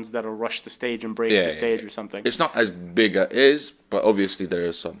band ones that'll rush the stage and break Yeah, the stage yeah. or something. It's not as big as it is, but obviously there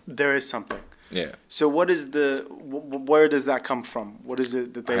is some. There is something. Yeah. So what is where does that come from? What is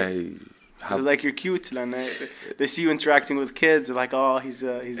it that they... I Is have it like you're cute, and they see you interacting with kids? They're like, oh, he's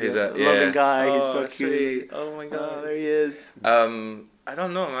a yeah. loving guy. He's so Oh, cute. sweet. Oh my Oh, god. there he is. I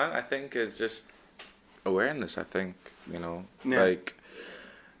don't know, man. I think it's just awareness. I think Yeah. like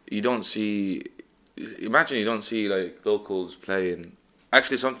you don't see. Imagine you don't see like locals playing.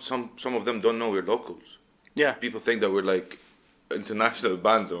 Actually, some of them don't know we're locals. Yeah. People think that we're like international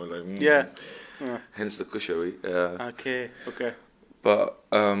bands, and we're like, Yeah. Yeah. Hence the kushery. Okay. But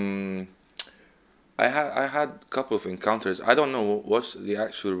I had a couple of encounters. I don't know what's the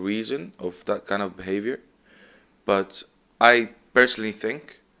actual reason of that kind of behavior, but I personally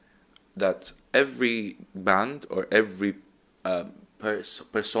think that every band or every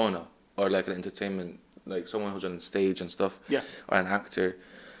persona or like an entertainment, like someone who's on stage and stuff, Yeah. or an actor,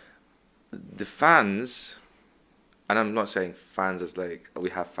 the fans, and I'm not saying fans as like we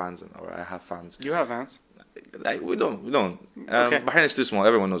have fans or I have fans. You have fans. Like we don't. Okay. Bahrain is too small.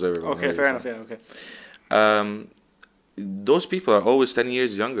 Everyone knows everyone. Okay, already, fair so. enough. Yeah. Okay. Those people are always 10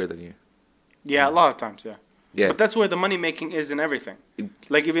 years younger than you. Yeah, a lot of times. Yeah. Yeah. But that's where the money making is in everything.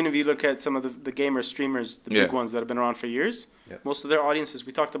 Like even if you look at some of the gamer streamers, the big Yeah. ones that have been around for years, Yeah. most of their audiences,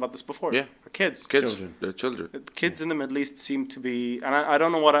 we talked about this before, Yeah. are kids. Kids, Children. they're children. Kids in the Middle East seem to be, and I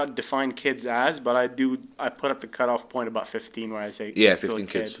don't know what I define kids as, but I put up the cutoff point about 15 where I say Yeah, he's still a 15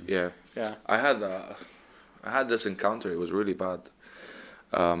 kids. kid. Yeah. Yeah. I had this encounter. It was really bad.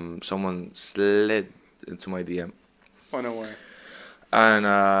 Someone slid into my DM, Oh no way. and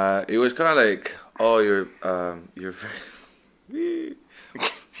it was kind of like, oh, you're very.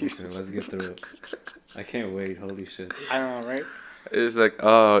 Okay, let's get through it. I can't wait. Holy shit. I don't know, right? It's like,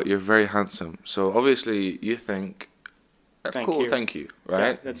 oh, you're very handsome. So obviously you think, Thank cool, you. thank you, Yeah,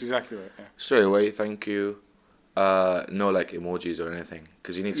 right? that's exactly right. Yeah. Straight away, thank you. No like emojis or anything,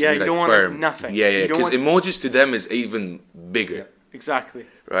 because you need to Yeah, be you like don't want firm. nothing. Yeah, You yeah. don't Because want- emojis to them is even bigger, Exactly.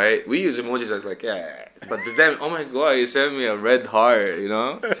 right? We use emojis as like, yeah, but to them, oh my god, you sent me a red heart, you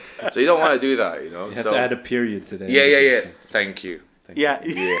know. So you don't want to do that, you know. You have so to add a period to that. yeah. Thank you. Yeah.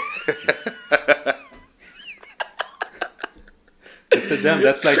 Yeah. It's to them,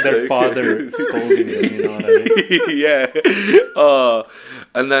 that's like their father scolding them, you know what I mean? Yeah.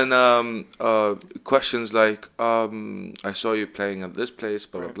 And then questions like, I saw you playing at this place,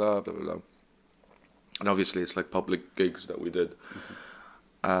 blah, blah, blah, blah, blah. And obviously it's like public gigs that we did.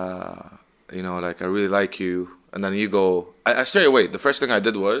 You know, like, I really like you. And then you go, I straight away, the first thing I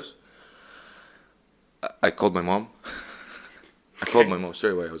did was, I called my mom. I called my mom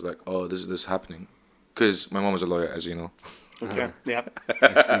straight away. I was like, oh, this is happening. Because my mom is a lawyer, as you know. Okay. Yeah.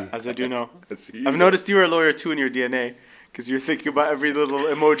 I see. As I do know. See? I've noticed you were a lawyer too in your DNA, because you're thinking about every little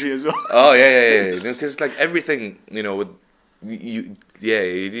emoji as well. Oh yeah. Because like everything, you know, with you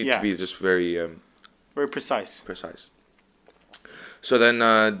need Yeah. to be just very Very precise. precise. So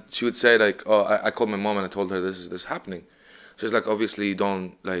then she would say like, oh, I called my mom and I told her this is happening. She's like, obviously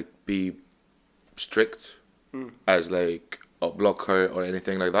don't like be strict as like block her or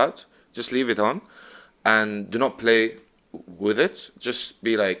anything like that. Just leave it on, and do not play with it. Just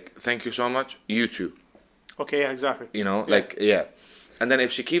be like, thank you so much. You too. Okay. Yeah. Exactly. You know, Yeah. like yeah. And then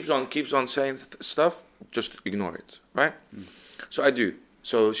if she keeps on saying stuff, just ignore it, right? So I do.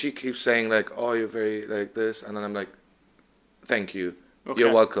 So she keeps saying like, "Oh, you're very like this," and then I'm like, "Thank you, Okay.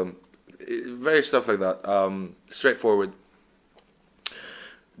 you're welcome." Very stuff like that. Straightforward.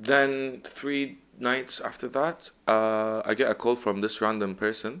 Then 3 nights after that, I get a call from this random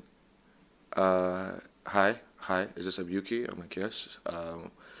person. Hi, is this Abuki? I'm like, yes.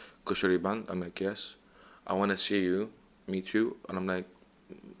 Kushari Band? I'm like, yes. I want to see you, meet you. And I'm like,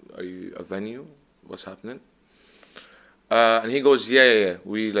 are you a venue? What's happening? And he goes, yeah.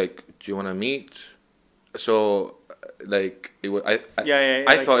 We like, do you want to meet? So, like, it was, I Yeah.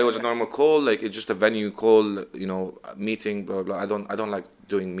 I like- thought it was a normal call, like it's just a venue call, you know, meeting, blah blah. I don't like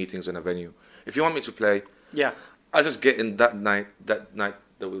doing meetings in a venue. If you want me to play, Yeah. I'll just get in that night that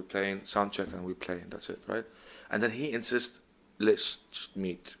we're playing, sound check, and we play, and that's it, right? And then he insists, let's just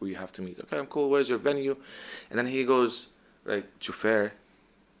meet. We have to meet. Okay, I'm cool. Where's your venue? And then he goes, like, Jufair.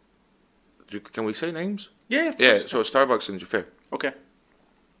 can we say names? Yeah, of Yeah. course. So Starbucks in Jufair. Okay.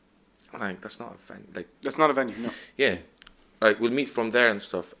 Like that's not a fan. Like That's not a venue, no. yeah, like we'll meet from there and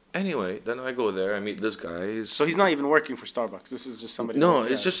stuff. Anyway, then I go there. I meet this guy. So he's not even working for Starbucks. This is just somebody. No,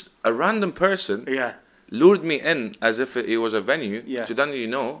 that- it's just a random person Yeah. lured me in as if it was a venue. Yeah. To then you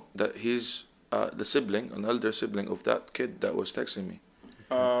know that he's the sibling, an elder sibling of that kid that was texting me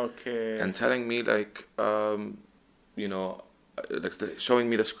Okay. and telling me like, you know, showing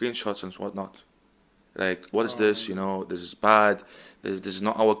me the screenshots and whatnot. Like, what is this? You know, this is bad. This is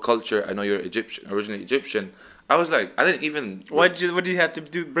not our culture. I know you're Egyptian, originally Egyptian. I was like, I didn't even. What did you have to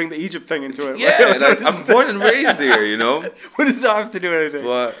do? Bring the Egypt thing into it? Yeah, like, I'm born and raised here, you know. What does that have to do with anything?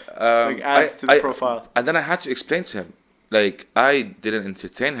 But like adds to the profile. And then I had to explain to him, like, I didn't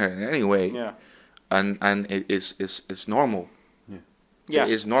entertain her in any way, Yeah. and it's normal. Yeah.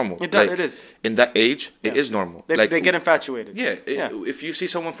 It is normal. It does. Like, It is. in that age. It Yeah. is normal. They get infatuated. Yeah, Yeah. if you see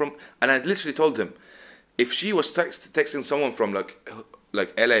someone from, and I literally told him, if she was texting someone from like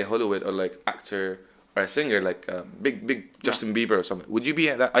LA, Hollywood, or like actor or a singer like big Justin Bieber or something, would you be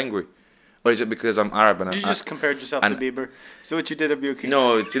that angry, or is it because I'm Arab and You just compared yourself to Bieber. So what you did, Abuki?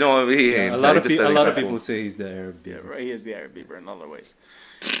 No, do you know what I mean? Yeah, a Just lot an of example. people say he's the Arab. Yeah, right. He is the Arab Bieber in other ways.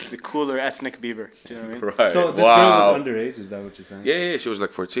 The cooler ethnic Bieber. Do you know what I mean? Right. So this wow. girl was underage. Is that what you're saying? Yeah, she was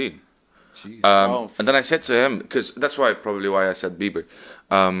like 14. Jeez. Oh. And then I said to him, because that's probably why I said Bieber.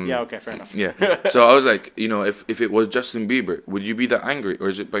 Yeah. Okay. Fair enough. Yeah. So I was like, you know, if it was Justin Bieber, would you be that angry, or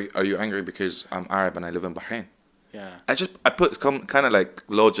is it are you angry because I'm Arab and I live in Bahrain? Yeah. I put kind of like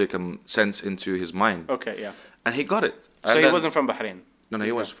logic and sense into his mind, Okay. Yeah. and he got it. So And he then- wasn't from Bahrain. No,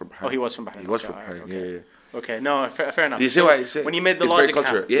 he was from Bahrain. Oh, he was from Bahrain. He was Okay, from alright, Bahrain. okay. Yeah. Okay, no, fair enough. Do you see So why I say when you made the it's very logic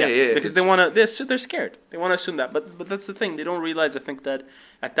cultural? happen, Yeah. because they want to, they're scared. They want to assume that, but that's the thing. They don't realize. I think that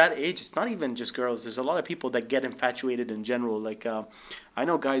at that age, it's not even just girls. There's a lot of people that get infatuated in general. Like I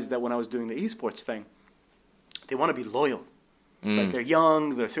know guys that when I was doing the esports thing, they want to be loyal. Like they're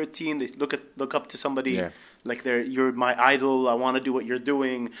young, they're 13. They look up to somebody. Yeah. Like you're my idol. I want to do what you're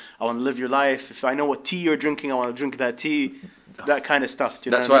doing. I want to live your life. If I know what tea you're drinking, I want to drink that tea. That kind of stuff. Do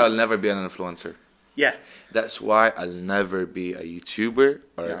you know That's what why I I'll mean? never be an influencer. Yeah. That's why I'll never be a YouTuber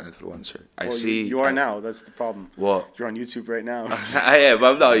or Yeah. an influencer. Well, you are now. That's the problem. What? You're on YouTube right now. I am,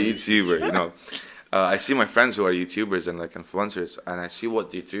 but I'm not a YouTuber, you know. I see my friends who are YouTubers and like influencers, and I see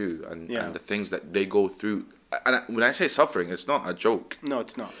what they do and the things that they go through. And when I say suffering, it's not a joke. No,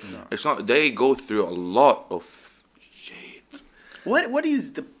 it's not. No. It's not. They go through a lot of shit. What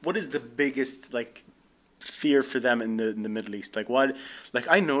is the biggest like fear for them in the Middle East? Like what? Like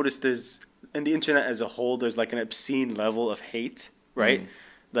I noticed there's in the internet as a whole, there's like an obscene level of hate, right?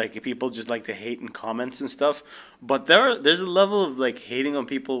 Like people just like to hate in comments and stuff. But there's a level of like hating on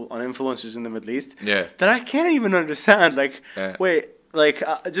people, on influencers in the Middle East, Yeah. that I can't even understand. Like Yeah. wait. Like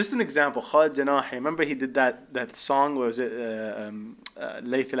just an example, Khalid Janahi. Remember he did that song. What was it?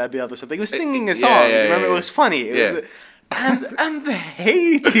 Layth Al Abyad or something. He was singing a Yeah, song. yeah, Remember yeah. it was funny. It Yeah. was, and the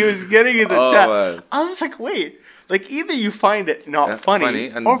hate he was getting in the Oh, chat. man. I was like, wait. Like either you find it not funny,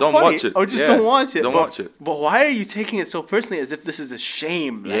 and or don't funny, watch it. or just Yeah. don't watch it. Don't But- watch it. But why are you taking it so personally, as if this is a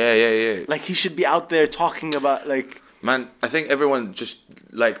shame? Like, Yeah. Like he should be out there talking about like. Man, I think everyone just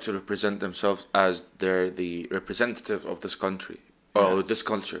like to represent themselves as they're the representative of this country or this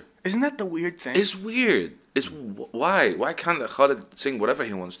culture. Isn't that the weird thing? It's weird. It's why? Why can't Khalid sing whatever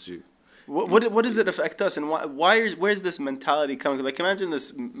he wants to? What does it affect us, and where's this mentality coming? Like imagine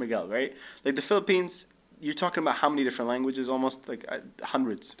this, Miguel, right? Like the Philippines, you're talking about how many different languages? Almost like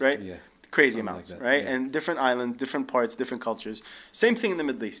hundreds, right? Yeah. Crazy Something amounts, like that, right? yeah. And different islands, different parts, different cultures. Same thing in the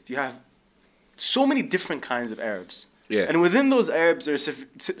Middle East. You have so many different kinds of Arabs. Yeah. And within those Arabs, there's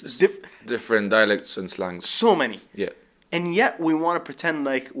Different dialects and slangs. so many. Yeah. And yet we want to pretend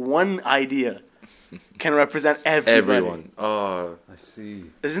like one idea can represent everybody. Everyone. Oh. I see.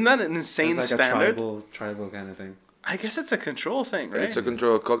 Isn't that an insane It's like standard? a tribal kind of thing. I guess it's a control thing, right? It's a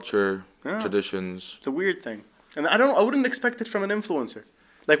control of culture, Yeah. traditions. It's a weird thing, and I wouldn't expect it from an influencer.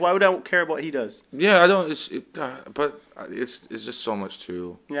 Like, why would I care about what he does? Yeah, I don't. But it's just so much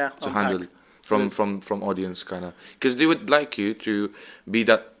to Yeah, to unpack. handle It is. from audience kind of, because they would like you to be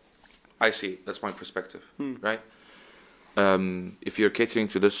that. I see. That's my perspective, right? If you're catering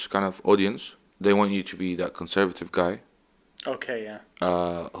to this kind of audience, they want you to be that conservative guy Okay,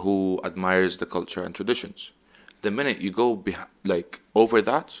 yeah, who admires the culture and traditions. The minute you go over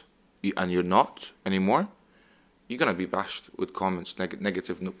that, and you're not anymore, you're gonna be bashed with comments,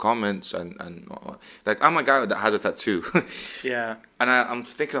 negative comments, and like I'm a guy that has a tattoo, yeah. and I'm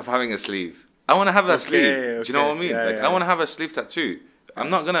thinking of having a sleeve. I want to have that Okay, sleeve. Do you know what I okay. mean? Yeah, like yeah. I want to have a sleeve tattoo.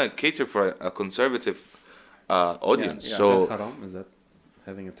 I'm not gonna cater for a conservative audience. Yeah, yeah. So Is that haram? Is that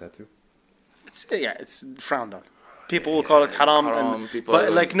having a tattoo? it's frowned on. People will call it haram, Haram, people but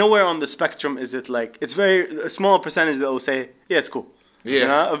don't- like nowhere on the spectrum is it like it's very a small percentage that will say yeah it's cool. Yeah. You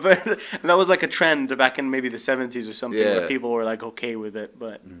know? And that was like a trend back in maybe the 70s or something where Yeah. people were like okay with it,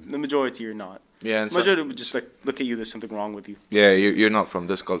 but the majority are not. Yeah, and Majority would just like look at you. There's something wrong with you. yeah, you're not from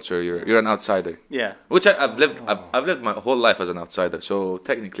this culture. You're an outsider. Yeah, Which I've lived. I've lived my whole life as an outsider. So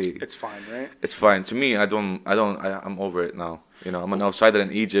technically, it's fine, right? it's fine to me. I'm over it now. You know, I'm an outsider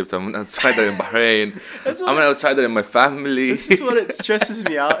in Egypt. I'm an outsider in Bahrain. That's I'm an outsider in my family. This is what it stresses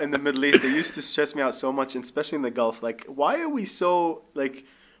me out in the Middle East. It used to stress me out so much, and especially in the Gulf. Like, why are we so like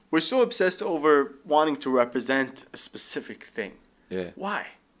we're so obsessed over wanting to represent a specific thing? Yeah. Why?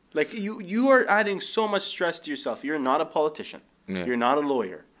 Like you are adding so much stress to yourself. You're not a politician. Yeah. You're not a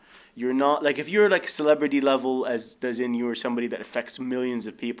lawyer. You're not like if you're like celebrity level as in you're somebody that affects millions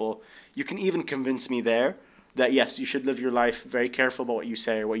of people, you can even convince me there that yes, you should live your life very careful about what you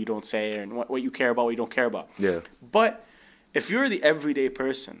say or what you don't say and what you care about, what you don't care about. Yeah. But if you're the everyday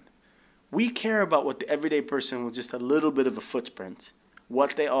person, we care about what the everyday person with just a little bit of a footprint,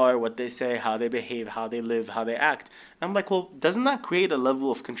 what they are, what they say, how they behave, how they live, how they act. And I'm like, well, doesn't that create a level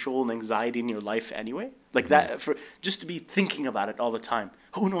of control and anxiety in your life anyway? Like that, for just to be thinking about it all the time.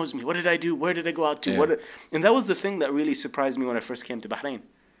 Who knows me? What did I do? Where did I go out to? Yeah. And that was the thing that really surprised me when I first came to Bahrain,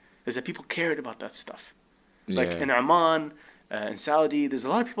 is that people cared about that stuff. Like Yeah. in Oman, in Saudi, there's a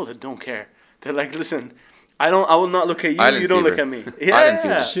lot of people that don't care. They're like, listen, I will not look at you. Island you don't look fever. at me. Island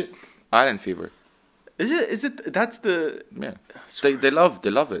Yeah. fever. Shit. Island fever. Is it? That's the. Yeah. They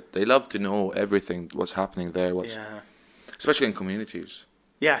love it. They love to know everything. What's happening there. Yeah. Especially in communities.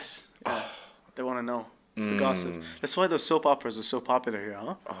 Yes. Yeah. They want to know. It's the gossip. That's why those soap operas are so popular here,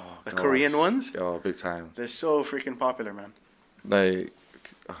 huh? Oh, The gosh. Korean ones. Oh, big time. They're so freaking popular, man. Like,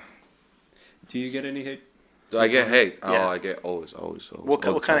 Do you get any hate? do I get hate? Yeah. Oh, I get always. What all the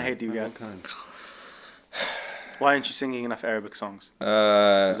kind of time. hate do you get? What kind? Why aren't you singing enough Arabic songs?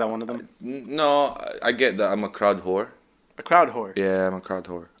 Is that one of them? No, I get that. I'm a crowd whore. A crowd whore. Yeah, I'm a crowd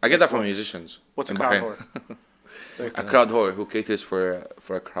whore. I get that from musicians. What's a in crowd Bahrain. whore? A crowd whore who caters for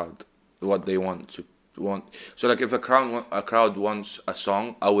a crowd, what they want. So like if a crowd wants a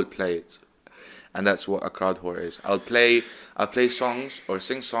song, I will play it, and that's what a crowd whore is. I'll play songs or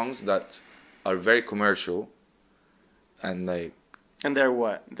sing songs that are very commercial, and like And they're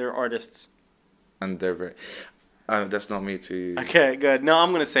what? They're artists. they're very. That's not me to. Okay, good. No,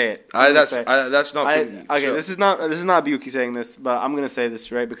 I'm gonna say it. I'm gonna say- That's not. Okay, so- this is not Buki saying this, but I'm gonna say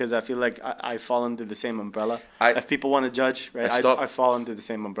this right because I feel like I fall under the same umbrella. If people want to judge, right, I fall under the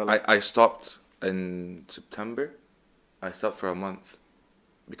same umbrella. I stopped in September. I stopped for a month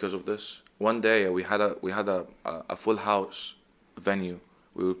because of this. One day we had a full house venue.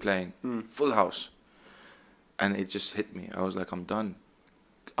 We were playing full house, and it just hit me. I was like, I'm done.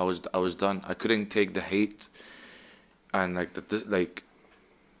 I was done. I couldn't take the hate, and like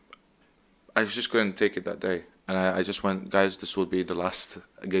I just couldn't take it that day. And I just went, guys, this will be the last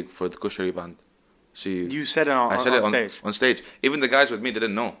gig for the Kushari band. See you. You said it on, I said on it stage. on stage. Even the guys with me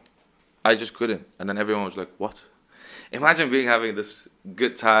didn't know. I just couldn't. And then everyone was like, what? Imagine having this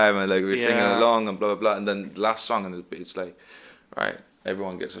good time and like we're singing Yeah. along and blah, blah, blah. And then the last song, and it's like, right,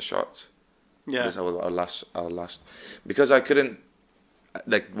 everyone gets a shot. Yeah. This is our last. Because I couldn't,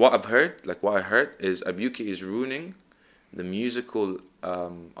 like what I heard is Abuki is ruining the musical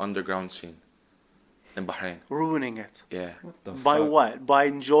underground scene in Bahrain. Ruining it. Yeah. What the By fuck? what? By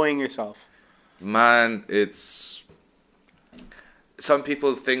enjoying yourself. Man, it's some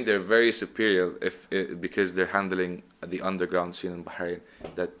people think they're very superior because they're handling the underground scene in Bahrain,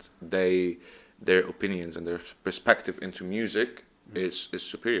 that their opinions and their perspective into music is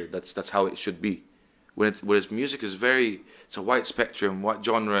superior. That's how it should be. Whereas music is it's a wide spectrum, wide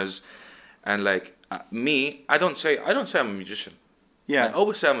genres, and like me, I don't say I'm a musician. Yeah. I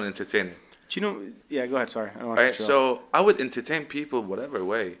always say I'm an entertainer. Do you know? Yeah, go ahead. Sorry, I don't want to Right, cut you off. so I would entertain people whatever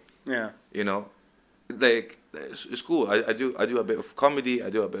way. Yeah. You know, like it's cool. I do a bit of comedy. I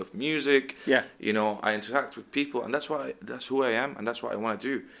do a bit of music. Yeah. You know, I interact with people, and that's who I am, and that's what I want to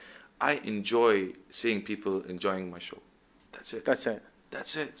do. I enjoy seeing people enjoying my show. That's it. That's it.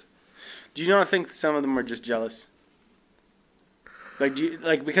 That's it. Do you not think some of them are just jealous?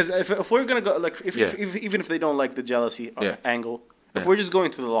 Like, because if we're gonna go like if even if they don't like the jealousy Yeah. angle, if Yeah. we're just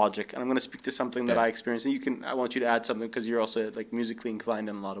going to the logic, and I'm gonna speak to something that Yeah. I experienced, and I want you to add something because you're also like musically inclined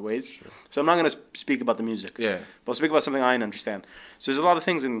in a lot of ways. So I'm not gonna speak about the music. Yeah. But I'll speak about something I understand. So there's a lot of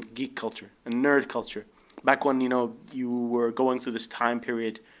things in geek culture and nerd culture. Back when you were going through this time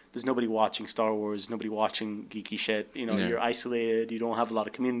period, there's nobody watching Star Wars, nobody watching geeky shit. Yeah. You're isolated, you don't have a lot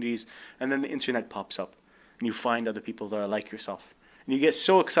of communities, and then the internet pops up, and you find other people that are like yourself, And you get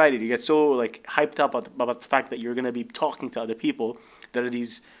so excited, you get so like hyped up about the fact that you're gonna be talking to other people that are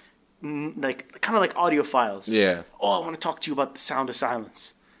these like kind of like audiophiles. Yeah. Oh, I want to talk to you about the sound of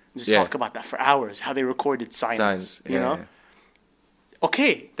silence. Just Yeah. talk about that for hours. How they recorded silence. Science. You know. Yeah.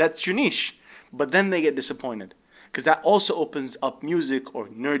 Okay, that's your niche, but then they get disappointed because that also opens up music or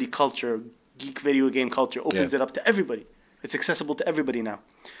nerdy culture, geek video game culture. Opens Yeah. it up to everybody. It's accessible to everybody now,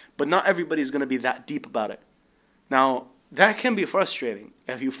 but not everybody is going to be that deep about it. Now that can be frustrating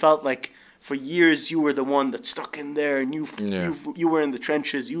if you felt like for years you were the one that stuck in there and Yeah. you were in the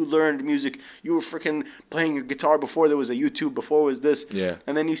trenches. You learned music. You were freaking playing your guitar before there was a YouTube. Before was this. Yeah.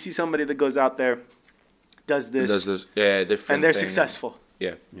 And then you see somebody that goes out there, does this, Does this? Yeah, different. and they're thing. successful.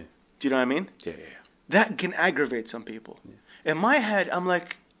 Yeah. Do you know what I mean? Yeah. Yeah. That can aggravate some people. In my head, I'm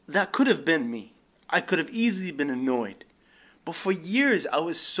like, that could have been me. I could have easily been annoyed. But for years, I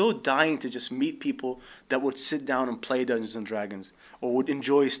was so dying to just meet people that would sit down and play Dungeons and Dragons or would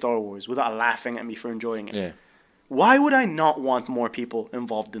enjoy Star Wars without laughing at me for enjoying it. Yeah. Why would I not want more people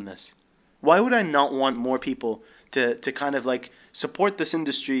involved in this? Why would I not want more people to kind of like support this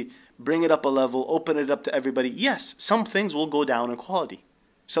industry, bring it up a level, open it up to everybody? Yes, some things will go down in quality.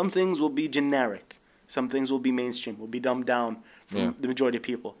 Some things will be generic. Some things will be mainstream, will be dumbed down from Yeah. the majority of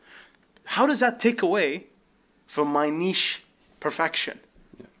people. How does that take away from my niche perfection?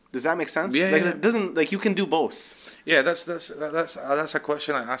 Does that make sense? Yeah, Like yeah. it doesn't like you can do both, Yeah, that's a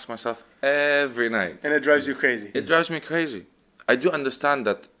question I ask myself every night. and it drives you crazy. It drives me crazy. I do understand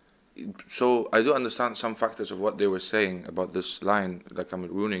that. So I do understand some factors of what they were saying about this line, like I'm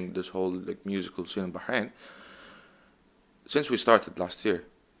ruining this whole like musical scene in Bahrain. Since we started last year,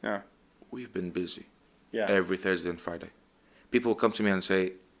 Yeah. we've been busy Yeah. every Thursday and Friday. People come to me and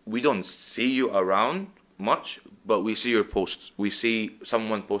say, "We don't see you around much, but we see your posts. We see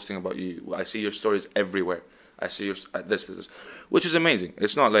someone posting about you. I see your stories everywhere. I see your this, which is amazing.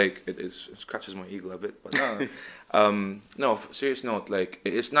 It's not like it scratches my ego a bit, but no, no. Serious note, like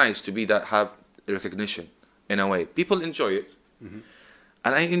it's nice to be that have recognition in a way. People enjoy it, and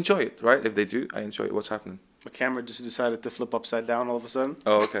I enjoy it. Right? If they do, I enjoy it. What's happening? My camera just decided to flip upside down all of a sudden.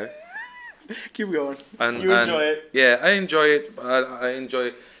 Oh, okay. Keep going. And, You enjoy it. Yeah, I enjoy it. I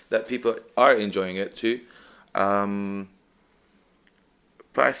enjoy that people are enjoying it too.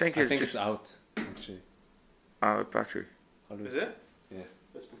 But I think I it's think just it's out, actually. our battery. How do Is it? Yeah.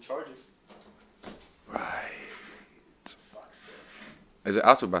 It's been charging. Right. Fuck's sakes. Is it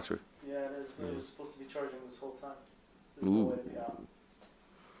out of battery? Yeah, it is, but it was supposed to be charging this whole time. Ooh. to be out.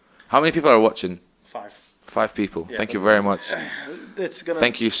 How many people are watching? 5. 5 people. Yeah, Thank but- you very much. It's gonna.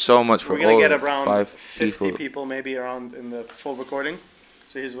 Thank you so much for We're gonna all get around 5 50 people. people maybe around in the full recording.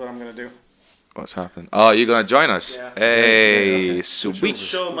 So here's what I'm gonna do. What's happened? Oh, you're gonna join us? Yeah. Hey, Yeah. sweet. The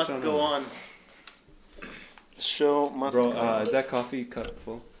show Which must one go are on. The show must Bro, go on. is that coffee cup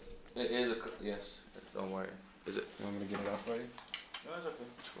full? It is yes. Don't worry. Is it? You want me to get it out for you? No, it's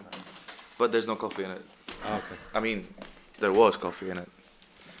okay. But there's no coffee in it. Oh, okay. I mean, there was coffee in it.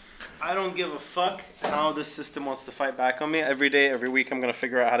 I don't give a fuck how this system wants to fight back on me. Every day, every week, I'm gonna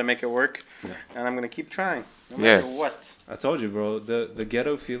figure out how to make it work, Yeah. and I'm gonna keep trying, no Yeah. matter what. I told you, bro. The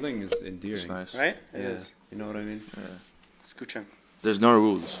ghetto feeling is endearing. It's nice. Right? Yeah. It is. You know what I mean? Scooching. There's no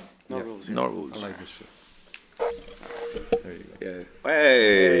rules. No Yeah. rules here. No I rules. like this shit. There you go. Yeah.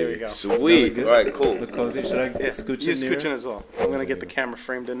 There we Hey, go. sweet. Good? All right, cool. Look cozy. Should I Yeah, scooch you in nearer? scooching as well. I'm gonna get the you go. camera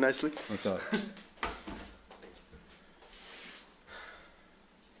framed in nicely. What's up?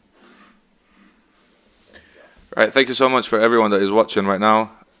 Right, thank you so much for everyone that is watching right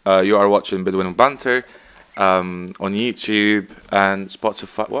now. You are watching Bedouin Banter on YouTube and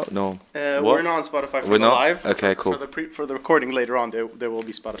Spotify. What? No. What? We're not on Spotify for We're the not? live. Okay, cool. For the recording later on, there will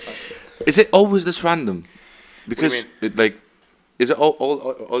be Spotify. Is it always this random? Because mean? it like, is it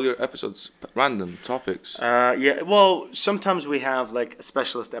all your episodes random topics? Yeah. Well, sometimes we have like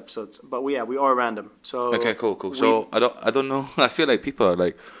specialist episodes, but we are random. So Okay, cool. So I don't know. I feel like people are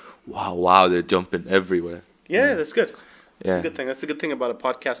like, wow, they're jumping everywhere. yeah, that's good. That's Yeah. a good thing. That's a good thing about a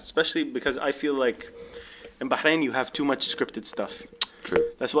podcast, especially because I feel like in Bahrain you have too much scripted stuff. True.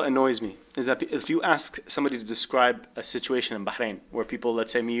 That's what annoys me. Is that if you ask somebody to describe a situation in Bahrain where people,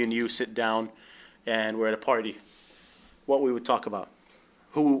 let's say me and you, sit down and we're at a party, what we would talk about,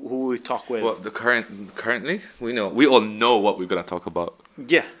 who we talk with. Well, currently we all know what we're gonna talk about.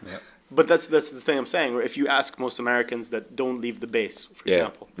 Yeah. Yeah. But that's the thing I'm saying. Where if you ask most Americans that don't leave the base, for Yeah.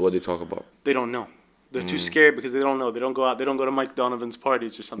 example, What do you talk about? they don't know. They're too scared because they don't know. They don't go out. They don't go to Mike Donovan's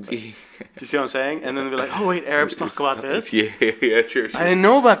parties or something. Do you see what I'm saying? And then they'll be like, "Oh wait, Arabs talk about this." Yeah, true. I didn't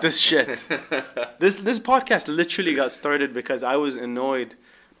know about this shit. This podcast literally got started because I was annoyed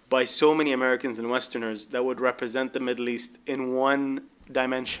by so many Americans and Westerners that would represent the Middle East in one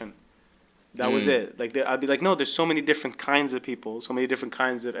dimension. That was it. Like I'd be like, no, there's so many different kinds of people, so many different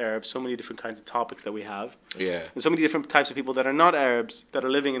kinds of Arabs, so many different kinds of topics that we have, Yeah. and so many different types of people that are not Arabs that are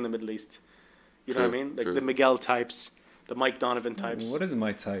living in the Middle East. You know what I True, mean? Like true. the Miguel types, the Mike Donovan types. What is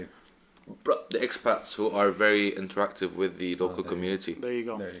my type? Bro, the expats who are very interactive with the local there you community. There you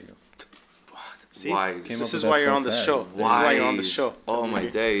go. There you go. See, Wise. Came this up is with why that you're so on this fast. show. This This is why you're on this Wise. show. Oh my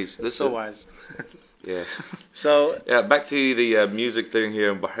days. So Listen. wise. Yeah. So Yeah, back to the music thing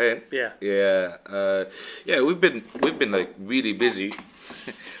here in Bahrain. yeah, Yeah, we've been like really busy.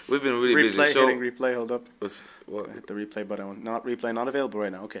 We've been really replay, busy. So hitting replay. Hold up. what? I hit the replay button. Not replay. Not available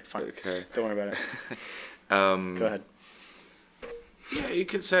right now. Okay, fine. Okay. Don't worry about it. Go ahead. Yeah, you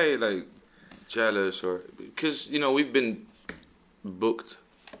could say like jealous or because we've been booked.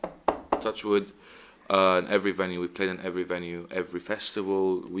 Touch wood. In every venue, we played in every venue, every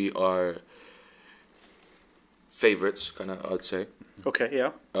festival. We are favorites, kind of. I'd say. Okay,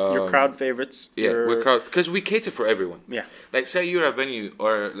 yeah. Your crowd favorites. Yeah, your- we're crowd because we cater for everyone. Yeah. Like, say you're a venue,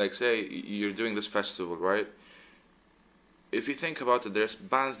 or like, say you're doing this festival, right? If you think about it, there's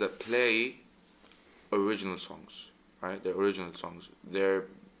bands that play original songs, right? They're original songs. They're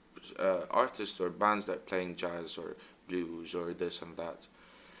artists or bands that playing jazz or blues or this and that.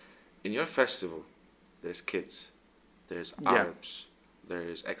 In your festival, there's kids, there's Yeah. Arabs,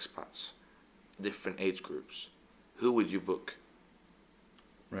 there's expats, different age groups. Who would you book?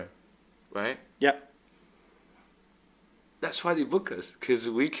 Right. Right? Yeah. That's why they book us, because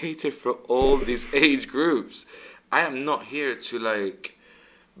we cater for all these age groups. I am not here to like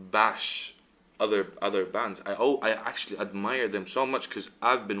bash other bands. I actually admire them so much because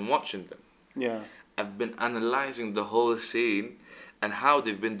I've been watching them. Yeah. I've been analyzing the whole scene and how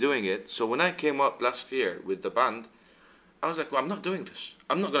they've been doing it. So when I came up last year with the band, I was like, well, I'm not doing this.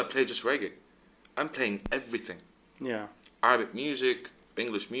 I'm not gonna play just reggae. I'm playing everything. Yeah. Arabic music,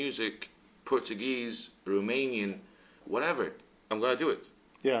 English music, Portuguese, Romanian, whatever. I'm gonna do it.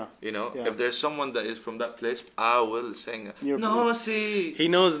 Yeah. If there's someone that is from that place, I will sing. You're- No, see. He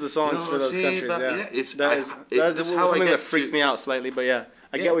knows the songs No, for those see, countries. but Yeah. yeah, it's- that I- is it- that is that's how I something get that freaked to- me out slightly, but yeah,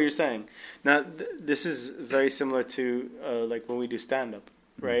 I Yeah. get what you're saying. Now, this is very similar to like when we do stand up,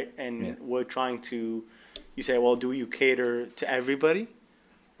 right? And Yeah. we're trying to. You say, well, do you cater to everybody,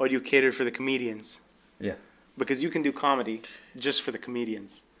 or do you cater for the comedians? Yeah. Because you can do comedy just for the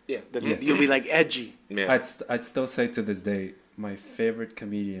comedians. Yeah. That Yeah. you'll be like edgy. Yeah. I'd still say to this day, my favorite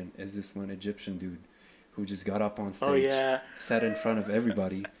comedian is this one Egyptian dude who just got up on stage, Oh yeah, sat in front of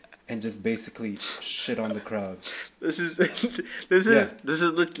everybody, and just basically shit on the crowd. this is Yeah.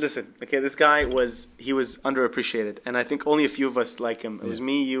 listen. Okay, this guy was underappreciated, and I think only a few of us like him. It was Yeah.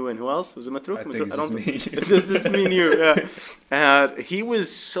 me, you, and who else? Was it Matruk? I think Matruk? it's just me. This is me and you. Yeah. He was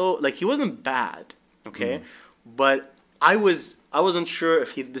so like he wasn't bad, okay, but I wasn't sure if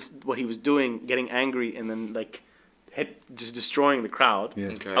what he was doing, getting angry and then like just destroying the crowd. Yeah.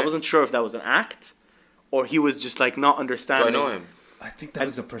 Okay. I wasn't sure if that was an act, or he was just like not Do I understanding. know him? I think that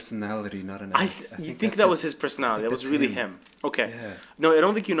was a personality, not an I act. you think that's that was his personality? I That think was that's really him. him. Okay. Yeah. No, I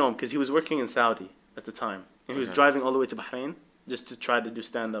don't think you know him because he was working in Saudi at the time, and he was Okay. driving all the way to Bahrain just to try to do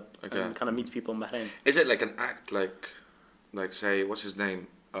stand up Okay. and kind of meet people in Bahrain. Is it like an act, like say, what's his name?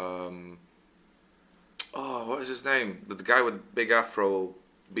 What is his name? The guy with big afro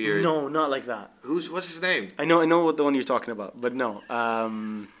beard. No, not like that. What's his name? I know what the one you're talking about, but no.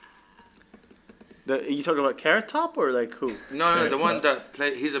 You talking about Carrot Top or like who? No, the one that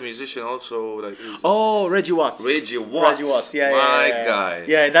play. He's a musician also. Like Oh, Reggie Watts. Reggie Watts. Reggie Watts. Yeah, My yeah. guy.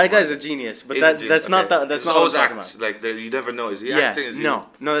 Yeah, that guy's a genius. But He's a that's genius. not Okay. that. That's 'Cause not what I'm those talking acts, about. like you never know. Is he Yeah, acting? Is he? no,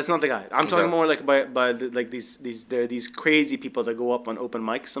 that's not the guy. I'm talking Okay. more like by like these there are these crazy people that go up on open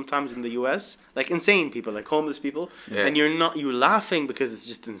mics sometimes in the U.S. like insane people, like homeless people, Yeah. and you're laughing because it's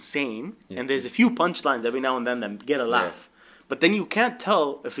just insane, Yeah. and there's a few punchlines every now and then that get a laugh, but then you can't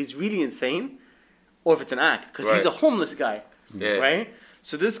tell if he's really insane or if it's an act because he's a Right. homeless guy, Yeah. right?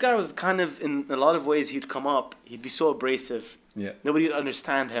 So this guy was kind of in a lot of ways he'd come up, he'd be so abrasive, Yeah. nobody would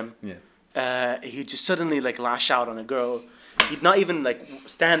understand him. Yeah. He'd just suddenly like lash out on a girl. He'd not even like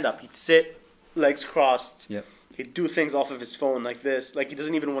stand up. He'd sit, legs crossed. Yep. He'd do things off of his phone like this. Like he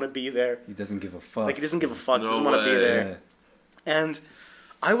doesn't even want to be there. He doesn't give a fuck. Like he doesn't give a fuck. No doesn't want to be way. there. Yeah. And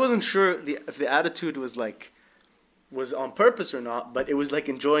I wasn't sure if the attitude was on purpose or not, but it was like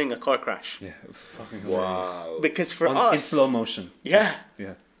enjoying a car crash. Yeah. Fucking hilarious. Wow. Because for In us, slow motion. yeah,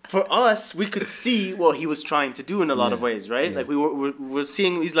 Yeah. for us, we could see what he was trying to do in a lot of Yeah, ways, right? yeah. Like we're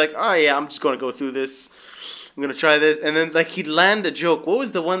seeing, he's like, oh yeah, I'm just gonna go through this. I'm gonna try this, and then like he'd land a joke. What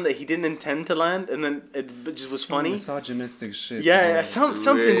was the one that he didn't intend to land, and then it just was Some funny? misogynistic shit. Yeah, something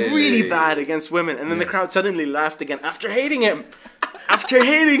really Really? bad against women, and then the Yeah. crowd suddenly laughed again after hating him. After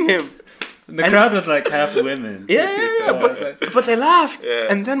hating him. The crowd was like half women. Yeah, So I was like, but they laughed,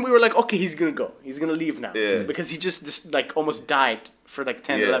 Yeah. and then we were like, okay, he's gonna go. He's gonna leave now Yeah. because he just like almost died for like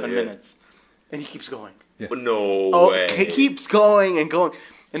 10, Yeah, 11 yeah. minutes, and he keeps going. But no Oh, way. he keeps going and going.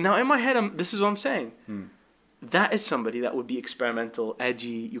 And now in my head, this is what I'm saying. That is somebody that would be experimental,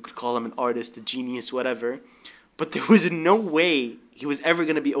 edgy. You could call him an artist, a genius, whatever. But there was no way he was ever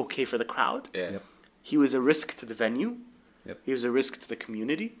going to be okay for the crowd. Yeah. Yep. He was a risk to the venue. Yep. He was a risk to the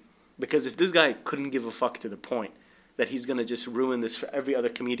community. Because if this guy couldn't give a fuck to the point that he's going to just ruin this for every other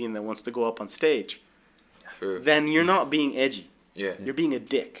comedian that wants to go up on stage, True. then you're not being edgy. Yeah. You're being a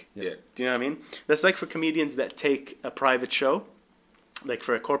dick. Yeah. Do you know what I mean? That's like for comedians that take a private show, like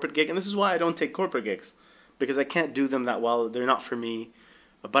for a corporate gig. And this is why I don't take corporate gigs, because I can't do them that well. They're not for me.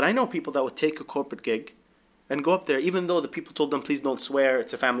 But I know people that would take a corporate gig and go up there, even though the people told them, please don't swear,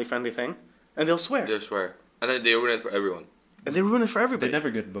 it's a family-friendly thing, and they'll swear. They swear. And then they ruin it for everyone. And they ruin it for they everybody. never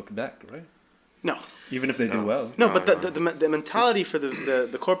get booked back, right? No. Even if they do No. well. No, No, but no. the mentality for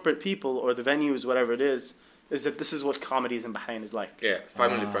the corporate people or the venues, whatever it is that this is what comedies in Bahrain is like. Yeah.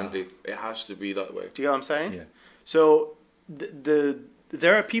 Family friendly. It has to be that way. Do you know what I'm saying? Yeah. So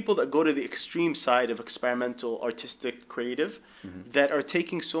there are people that go to the extreme side of experimental, artistic, creative, that are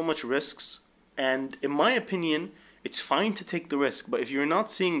taking so much risks. And in my opinion, it's fine to take the risk, but if you're not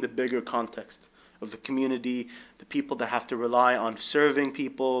seeing the bigger context of the community, the people that have to rely on serving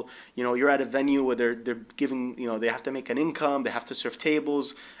people, you're at a venue where they're giving, they have to make an income, they have to serve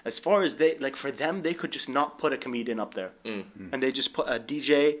tables. As far as for them, they could just not put a comedian up there. And they just put a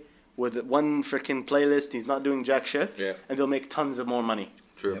DJ with one freaking playlist, he's not doing jack shit, Yeah. and they'll make tons of more money.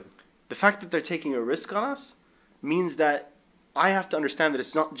 True. Yep. The fact that they're taking a risk on us means that I have to understand that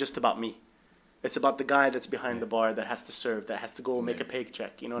it's not just about me. It's about the guy that's behind the bar that has to serve, that has to go make a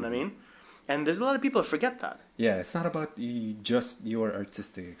paycheck, you know what I mean? And there's a lot of people that forget that. Yeah, it's not about just your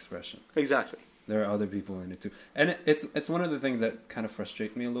artistic expression. Exactly. There are other people in it too. And it's one of the things that kind of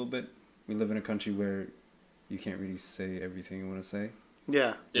frustrate me a little bit. We live in a country where you can't really say everything you want to say.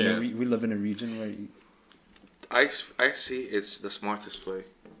 Yeah. You know, Yeah. we live in a region where I see it's the smartest way.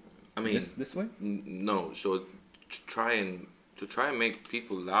 I mean, this way? no. So to try and make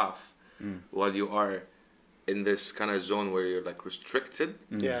people laugh while you are in this kind of zone where you're like restricted,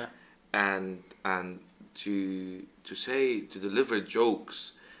 Yeah. and to deliver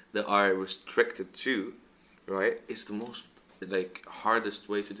jokes that are restricted too, right? Is the most like hardest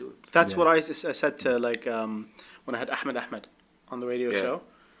way to do it. That's Yeah. what I said to when I had Ahmed on the radio Yeah. show.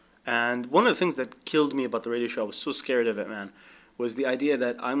 And one of the things that killed me about the radio show, I was so scared of it, man, was the idea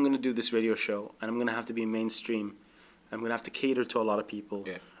that I'm going to do this radio show and I'm going to have to be mainstream. I'm going to have to cater to a lot of people.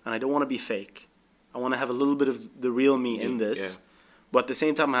 Yeah. And I don't want to be fake. I want to have a little bit of the real me in this. Yeah. But at the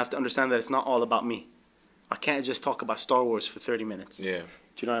same time, I have to understand that it's not all about me. I can't just talk about Star Wars for 30 minutes. Yeah.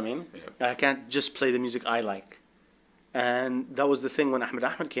 Do you know what I mean? Yeah. I can't just play the music I like. And that was the thing when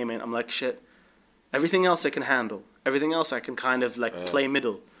Ahmed came in. I'm like, shit, everything else I can handle. Everything else I can kind of like play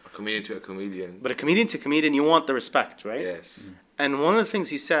middle. A comedian to a comedian. But a comedian to comedian, you want the respect, right? Yes. And one of the things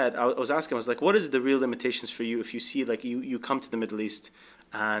he said, I was asking, I was like, what is the real limitations for you if you see, like, you come to the Middle East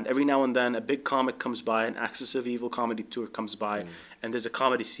and every now and then a big comic comes by, an Axis of Evil comedy tour comes by, and there's a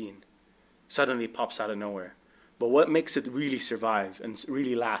comedy scene. Suddenly pops out of nowhere. But what makes it really survive and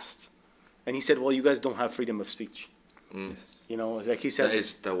really last? And he said, well, you guys don't have freedom of speech. Yes. You know, like he said,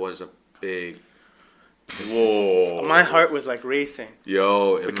 That was a big. Whoa. my heart was like racing.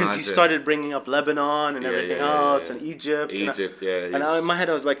 Yo, Because he imagine. started bringing up Lebanon and Yeah, everything yeah, yeah, else yeah. and Egypt. Egypt, And in my head,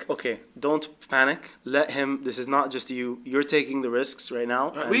 I was like, okay, don't panic. Let him. This is not just you. You're taking the risks right now.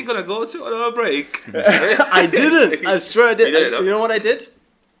 Are and- we gonna go to another break? I didn't. I swear I did. You did it, huh? You know what I did?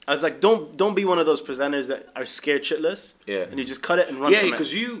 I was like, don't be one of those presenters that are scared shitless. Yeah. And you just cut it and run Yeah, from it.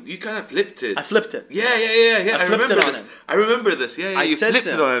 because you kind of flipped it. I flipped it. Yeah. I I flipped remember it on this. him. I remember this. Yeah, I you said flipped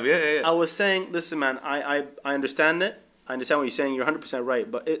to it him, on him. Yeah. I was saying, listen, man, I understand it. I understand what you're saying. You're 100% right.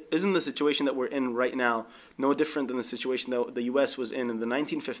 But isn't the situation that we're in right now no different than the situation that the U.S. was in the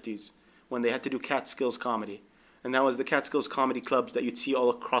 1950s when they had to do Catskills comedy? And that was the Catskills comedy clubs that you'd see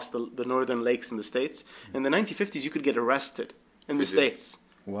all across the northern lakes in the States. In the 1950s, you could get arrested in the For doing- States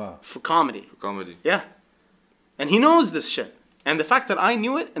Wow. for comedy. Comedy. Yeah. And he knows this shit. And the fact that I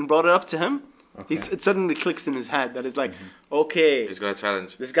knew it and brought it up to him, Okay. it suddenly clicks in his head that it's like, okay, He's gonna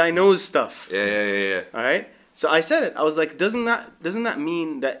challenge. this guy knows stuff. Yeah. All right. So I said it. I was like, doesn't that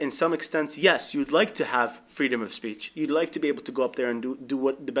mean that in some extents, yes, you'd like to have freedom of speech. You'd like to be able to go up there and do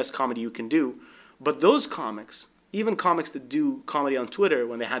what the best comedy you can do. But those comics, even comics that do comedy on Twitter,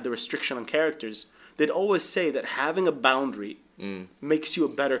 when they had the restriction on characters, they'd always say that having a boundary makes you a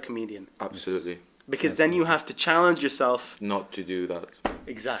better comedian. Absolutely. Because then you have to challenge yourself. Not to do that.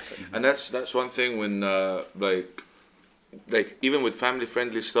 Exactly. And that's one thing when like even with family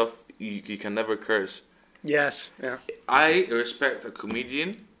friendly stuff, you can never curse. Yes. Yeah. I respect a comedian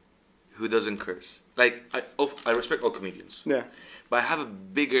who doesn't curse. Like I respect all comedians. Yeah. But I have a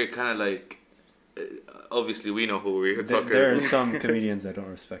bigger kind of like. Obviously, we know who we're talking. There are some comedians I don't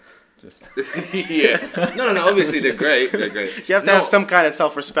respect. Just Yeah. No. Obviously, they're great. They're great. You have to have some kind of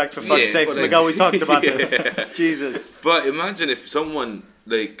self-respect, for fuck's Yeah, sakes. but Miguel, we talked about this. Yeah. Jesus. But imagine if someone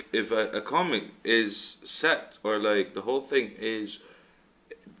like if a comic is set or like the whole thing is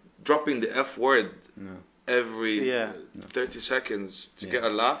dropping the F word every 30 seconds to get a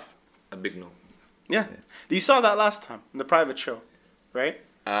laugh, a big no. Yeah. You saw that last time in the private show, right?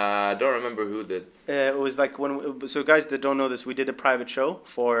 I don't remember who did. It was like so guys that don't know this, we did a private show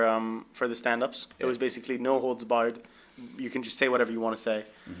for the stand-ups. It was basically no holds barred. You can just say whatever you want to say.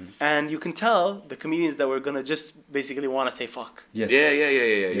 And you can tell the comedians that were going to just basically want to say fuck. yes.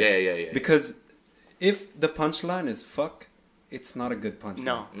 Yeah. Because if the punchline is fuck, it's not a good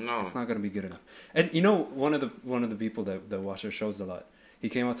punchline. No. It's not gonna be good enough. And you know, one of the people that watch our shows a lot, he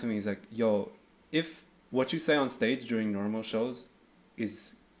came up to me. He's like, "Yo, if what you say on stage during normal shows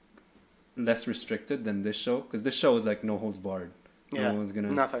is less restricted than this show, because this show is like no holds barred. No one's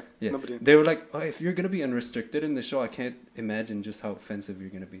gonna nothing. Yeah, Nobody. they were like, oh, if you're gonna be unrestricted in the show, I can't imagine just how offensive you're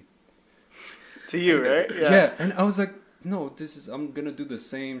gonna be. To you, right? Yeah, and I was like, no, I'm gonna do the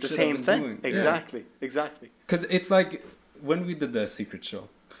same The shit same I've been thing. doing. Exactly. Because it's like when we did the secret show,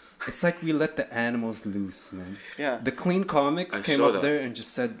 it's like we let the animals loose, man. Yeah. The clean comics I came saw up that. there and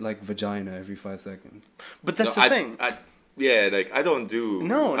just said like vagina every 5 seconds. But that's the thing. I don't do.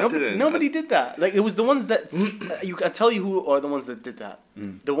 No, nobody did that. Like, it was the ones that you can tell you who are the ones that did that.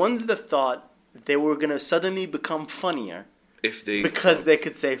 The ones that thought they were gonna suddenly become funnier If they because they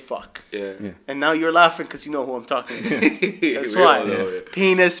could say fuck. Yeah. And now you're laughing because you know who I'm talking to. That's We why. all know, yeah.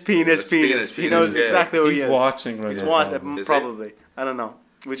 Penis. Penis, He knows yeah. exactly who he He's is. watching right He's now. watching. Is it? Probably. I don't know.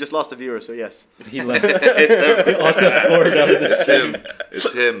 We just lost a viewer, so yes. He left. He also forward out of the It's him.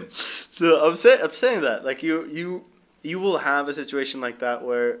 It's him. So I'm saying that like you will have a situation like that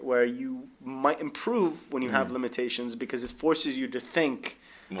where you might improve when you have limitations because it forces you to think,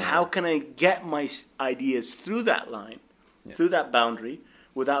 how can I get my ideas through that line, through that boundary,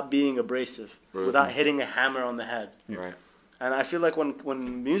 without being abrasive, without hitting a hammer on the head. Right. And I feel like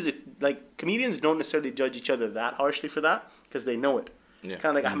when music, like comedians don't necessarily judge each other that harshly for that because they know it. Yeah.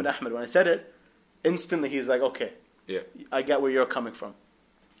 Kind of like Ahmed. When I said it, instantly he's like, okay, Yeah. I get where you're coming from.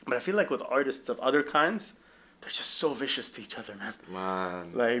 But I feel like with artists of other kinds, they're just so vicious to each other, man.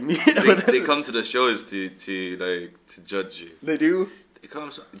 Man. Like me, They come to the shows to judge you. They do. They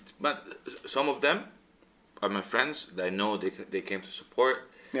come, but some of them are my friends that I know they came to support.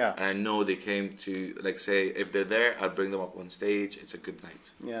 Yeah. And I know they came to like say if they're there, I'll bring them up on stage. It's a good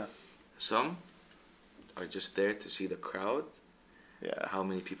night. Yeah. Some are just there to see the crowd. Yeah. How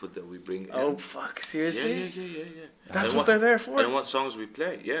many people that we bring in. Oh fuck! Seriously? Yeah. That's And what they're there for. And what songs we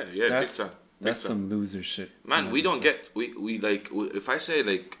play. Yeah, That's big time. that's some loser shit. Man, we don't get we like if I say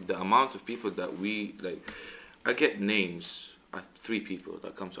like the amount of people that we like, I get names of 3 people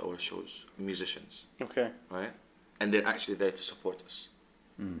that come to our shows, musicians, Okay. right? And they're actually there to support us.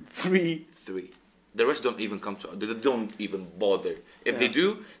 3. 3. The rest don't even come to. They don't even bother. If they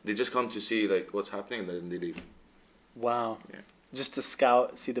do, they just come to see like what's happening, and then they leave. Wow. Yeah. Just to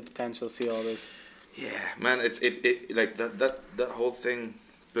scout, see the potential, see all this. Yeah, man, it like that whole thing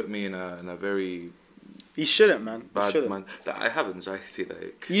put me in a very You shouldn't, man. You bad shouldn't. man. That I have anxiety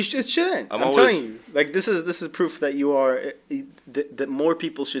like. It shouldn't. I'm I'm always- telling you. Like this is proof that you are that more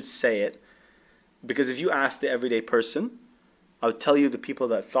people should say it. Because if you ask the everyday person, I would tell you the people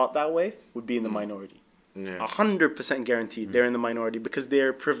that thought that way would be in the minority. Yeah. 100% guaranteed they're in the minority because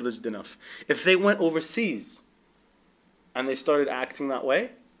they're privileged enough. If they went overseas and they started acting that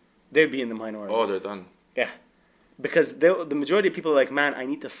way, they'd be in the minority. Oh, they're done. Yeah. Because the majority of people are like, man, I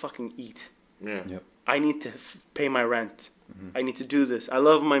need to fucking eat. Yeah. Yep. I need to pay my rent. I need to do this. I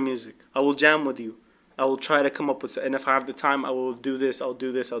love my music. I will jam with you. I will try to come up with, and if I have the time, I will do this. I'll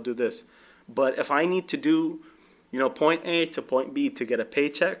do this. I'll do this. But if I need to do, point A to point B to get a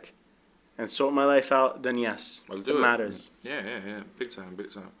paycheck and sort my life out, then yes, I'll do it it. matters. Yeah. Big time.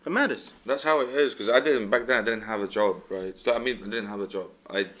 It matters. That's how it is. Because back then I didn't have a job, right? So, I didn't have a job.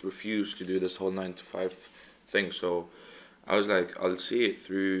 I refused to do this whole 9 to 5 thing. So I was like, I'll see it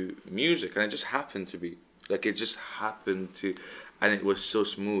through music, and it just happened to be like it just happened to. and it was so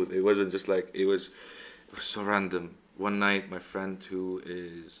smooth. It wasn't just like it was so random. One night, my friend who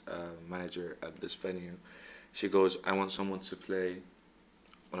is a manager at this venue, she goes, "I want someone to play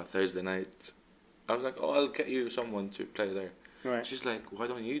on a Thursday night." I was like, "Oh, I'll get you someone to play there." Right. She's like, "Why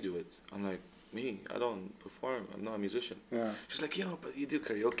don't you do it?" I'm like, "Me? I don't perform. I'm not a musician." Yeah. She's like, "Yo, but you do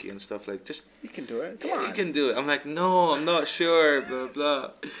karaoke and stuff. Like, just You can do it. Come yeah, on. you can do it." I'm like, "No, I'm not sure." Blah blah.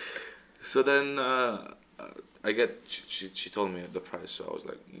 So then she told me the price, so I was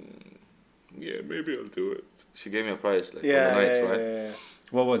like, "Yeah, maybe I'll do it." She gave me a price like Yeah, on the night, yeah, right? yeah, yeah.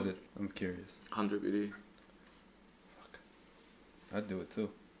 What was it? I'm curious. 100 BD. I'd do it too.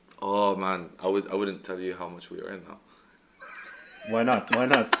 Oh man, I wouldn't tell you how much we are in now. Why not? Why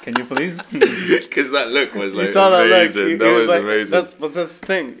not? Can you please? Because that look was like You saw that look. amazing. He That was like, amazing. That's the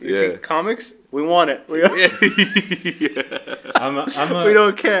thing. You see, Yeah. comics, we want it. We, we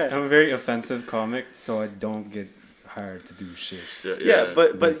don't care. I'm a very offensive comic, so I don't get hired to do shit. Yeah,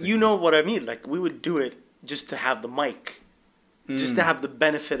 but basically. you know what I mean. Like we would do it just to have the mic, just to have the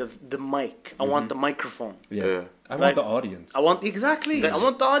benefit of the mic. I want the microphone. Yeah. Yeah. I Like, want the audience. I want exactly. I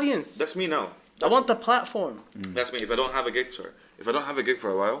want the audience. That's me now. I want the platform. That's me. If I don't have a gig, if I don't have a gig for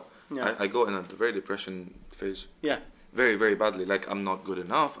a while, Yeah. I go in a very depression phase. Yeah. Very, very badly. Like I'm not good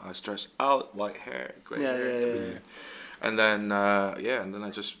enough. I stress out, white hair, grey Yeah, hair, yeah, yeah, everything. And then and then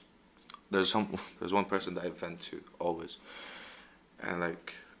I just there's one person that I vent to always, and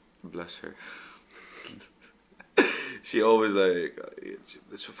like bless her. She always like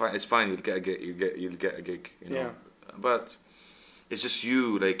it's fine. You'll get a gig. You'll get a gig. You know. Yeah. But it's just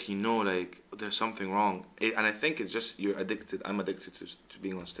you, like, like there's something wrong, and I think it's just you're addicted. I'm addicted to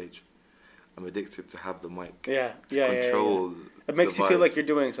being on stage. I'm addicted to have the mic. Yeah. To Yeah. Yeah, control. It makes the you feel vibe. like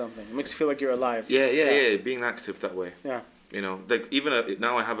you're doing something. It makes you feel like you're alive. Yeah. Being active that way. Yeah. You know, like even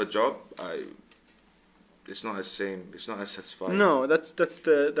now I have a job. It's not as same. It's not as satisfying. No, that's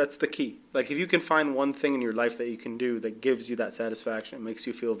the key. Like if you can find one thing in your life that you can do that gives you that satisfaction, it makes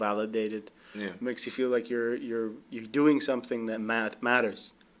you feel validated. Yeah. It makes you feel like you're doing something that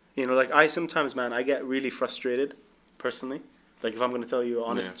matters. You know, like I sometimes, man, I get really frustrated, personally. Like if I'm going to tell you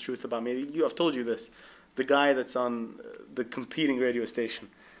honest truth about me, I've told you this. The guy that's on the competing radio station,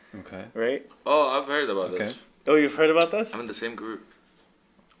 Okay. right? Oh, I've heard about Okay. this. Oh, you've heard about this? I'm in the same group.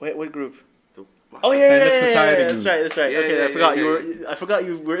 Wait, what group? The, Oh yeah, Stand-up yeah, society that's group. right, that's right. Yeah, Okay, yeah, I forgot yeah, I forgot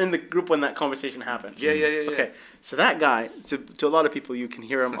you were in the group when that conversation happened. Yeah. Okay, so that guy, to a lot of people, you can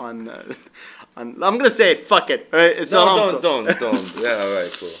hear him on. I'm gonna say it. Fuck it. Right? It's No, don't. Yeah, all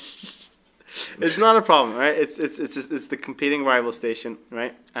right, cool. It's not a problem, right? It's the competing rival station,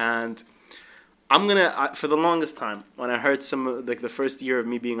 right? And I'm gonna for the longest time when I heard some of, like the first year of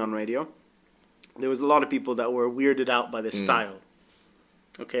me being on radio, there was a lot of people that were weirded out by this style.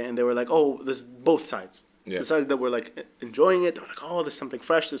 Okay, and they were like, "Oh, there's both sides." Yeah. The sides that were like enjoying it, they were like, "Oh, there's something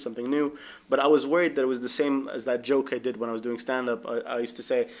fresh, there's something new." But I was worried that it was the same as that joke I did when I was doing stand up. I used to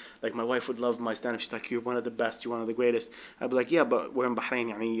say, like, my wife would love my stand up. She's like, "You're one of the best, you're one of the greatest." I'd be like, "Yeah, but we're in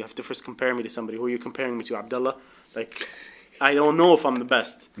Bahrain. I mean, you have to first compare me to somebody. Who are you comparing me to, Abdullah? Like, I don't know if I'm the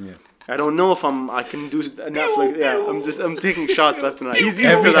best. Yeah. I don't know if I can do enough. Like, yeah, I'm taking shots left and right. He's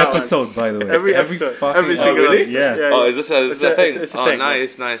used Every to that episode, one. by the way. Every episode, fucking every single really? episode. Yeah. Oh, is this a thing? it's a Oh, thing,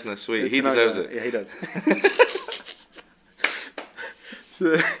 nice, sweet. It's He an deserves argument. it. Yeah, he does.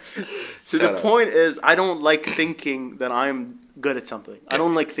 so Shut the up. point is, I don't like thinking that I'm good at something. I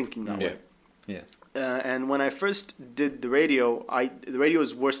don't like thinking that Yeah. way. Yeah. And when I first did the radio, the radio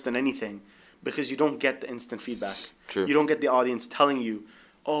is worse than anything because you don't get the instant feedback. True. You don't get the audience telling you,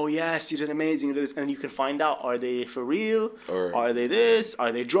 "Oh yes, you did amazing," you did this, and you can find out, are they for real? Or- Are they this?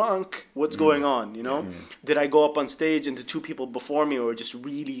 Are they drunk? What's going on? You know? Did I go up on stage and the two people before me were just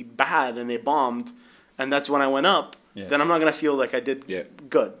really bad and they bombed, and that's when I went up? Yeah. Then I'm not gonna feel like I did Yeah.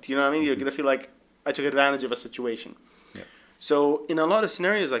 good. You know what I mean? You're gonna feel like I took advantage of a situation. Yeah. So in a lot of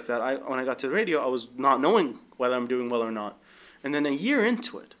scenarios like that, when I got to the radio, I was not knowing whether I'm doing well or not. And then a year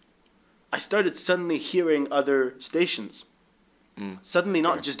into it, I started suddenly hearing other stations. Suddenly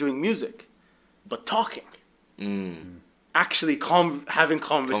not just doing music, but talking. Actually having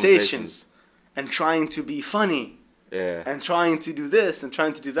conversations and trying to be funny Yeah. and trying to do this and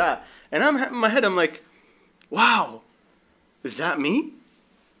trying to do that. And in my head, I'm like, wow, is that me?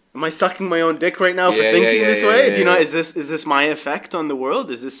 Am I sucking my own dick right now for Yeah, thinking yeah, this yeah, way? yeah, Do you know, yeah. is this my effect on the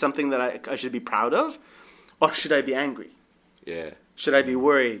world? Is this something that I should be proud of? Or should I be angry? Yeah. Should I be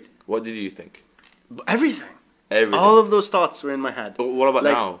worried? What did you think? Everything. Everything. All of those thoughts were in my head. But what about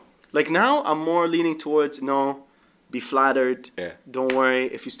Like- now? Like now, I'm more leaning towards no, be flattered. Yeah. Don't worry.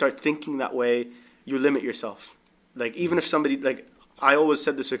 If you start thinking that way, you limit yourself. Like even if somebody like I always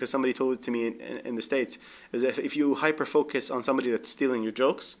said this because somebody told it to me in the States, is if you hyper focus on somebody that's stealing your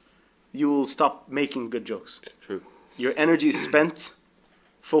jokes, you will stop making good jokes. True. Your energy is spent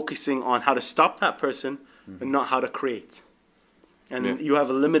focusing on how to stop that person and not how to create. And Yeah. you have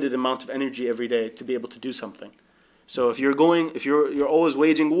a limited amount of energy every day to be able to do something. So if you're always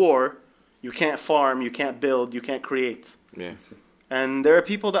waging war, you can't farm, you can't build, you can't create. Yeah. And there are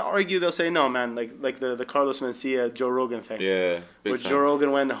people that argue, they'll say, no, man, like the Carlos Mencia, Joe Rogan thing. Yeah. Big Where time. Joe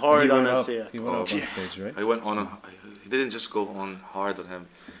Rogan went hard on Mencia. He went Oh, up on yeah. stage, right? He went on. He didn't just go on hard on him.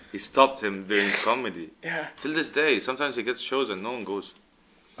 He stopped him during comedy. Yeah. Till this day, sometimes he gets shows and no one goes.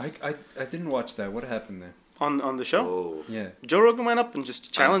 I didn't watch that. What happened there? On the show? Oh. Yeah. Joe Rogan went up and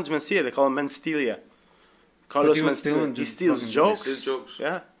just challenged Mencia. They call him Menstelia. Carlos he was Mencia. stealing He just steals fucking jokes. Steals jokes.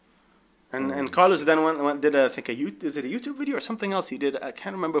 Yeah. And Oh, Carlos then did I think is it a YouTube video or something else he did? I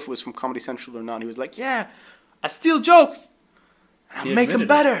can't remember if it was from Comedy Central or not. He was like, yeah, I steal jokes. And I He make them admitted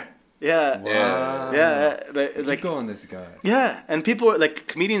it. better. Yeah. Wow. Yeah. Like, Like, go on this guy. yeah. And people were like,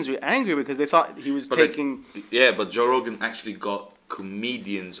 comedians were angry because they thought he was But like, taking. yeah, but Joe Rogan actually got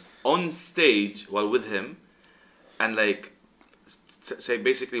comedians on stage while with him, and like, say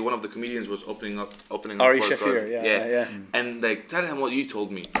basically one of the comedians was opening up Ari for a Shaffir, crowd. yeah. And like, tell him what you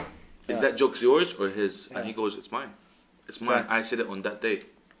told me. Is Yeah. that joke's yours or his? And Yeah. he goes, it's mine. It's mine. Exactly. I said it on that day.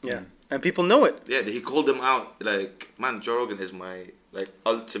 Yeah. And people know it. Yeah, he called them out. Like, man, Joe Rogan is my like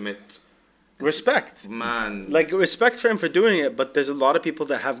ultimate Respect. man. Like respect for him for doing it, but there's a lot of people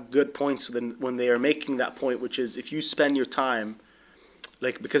that have good points when they are making that point, which is if you spend your time,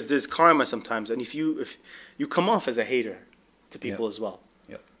 like because there's karma sometimes, and if you come off as a hater to people as well.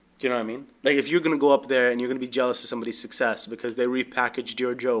 Yep. Do you know what I mean? Like if you're gonna go up there and you're gonna be jealous of somebody's success because they repackaged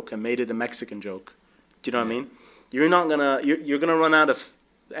your joke and made it a Mexican joke. Do you know what I mean? You're gonna run out of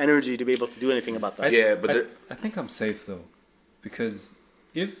energy to be able to do anything about that. Yeah, but I think I'm safe though, because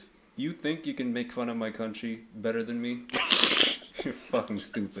if you think you can make fun of my country better than me, you're fucking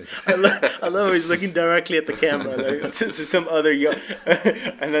stupid. I love how he's looking directly at the camera like, to some other young,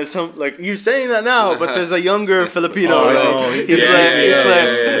 and then some like you're saying that now, but there's a younger Filipino. Oh, I like, know.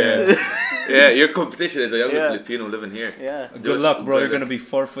 he's like, yeah, your competition is a younger Yeah. Filipino living here. yeah. Good luck, bro. You're better. gonna be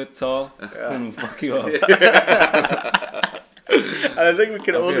 4 foot tall. I'm gonna fuck you up. And I think we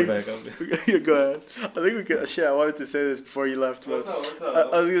can I'll be only. right back. You go ahead. I think we could. Shit, I wanted to say this before you left. But What's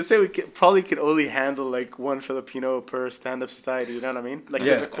I was gonna say we probably could only handle like one Filipino per stand-up society. You know what I mean? Like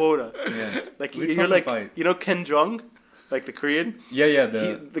there's a Yeah. quota. Yeah. Like We'd you're fucking like fight. you know Ken Jeong, like the Korean. Yeah.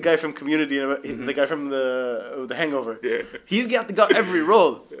 The guy from Community, the guy from the Hangover. Yeah. He got every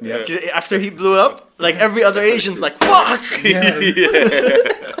role. Yeah. After he blew up, like every other Asian's like fuck.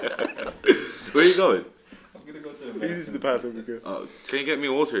 Where are you going? I'm gonna go to the This is the bathroom. We go. Can you get me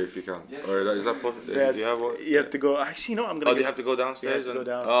water if you can? Or is that possible? Yes, Do you have water? you have to go. Actually, no, I'm gonna. Oh, do you have to go downstairs? He has to go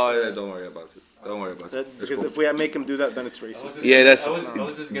down. Oh, yeah, don't worry about it. Don't worry about it. It's Because cool. if we make him do that, then it's racist. Yeah, that's- I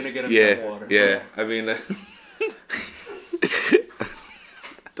was just gonna get him Yeah, some water. yeah. I mean,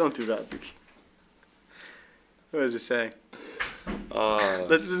 Don't do that. Vicky. What was it saying? uh,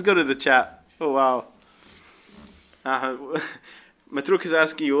 Let's go to the chat. Oh wow. Matruk is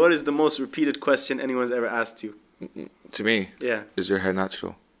asking you, what is the most repeated question anyone's ever asked you? to me, Yeah, is your hair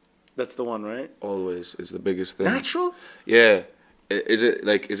natural? that's the one, right? Always is the biggest thing. Natural? Yeah. Is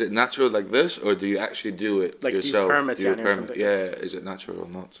it natural like this, or do you actually do it Like, do you yourself? perm it, Do you yani, or perm something? Yeah. Is it natural or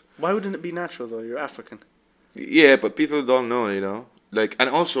not? Why wouldn't it be natural though? You're African. Yeah, but people don't know, you know. Like, and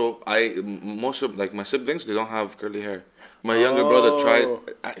also, most of like my siblings, they don't have curly hair. My younger brother tried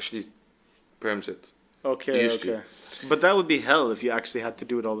actually perms it. Okay, Used to. okay. But that would be hell if you actually had to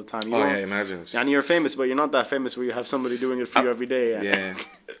do it all the time. You Oh know? yeah, imagine. And you're famous, but you're not that famous where you have somebody doing it for you every day. Yeah.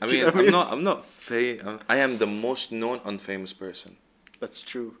 I Do you mean, know what I mean? I'm not I am the most known unfamous person. That's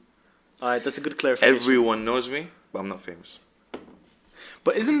true. All right, that's a good clarification. Everyone knows me, but I'm not famous.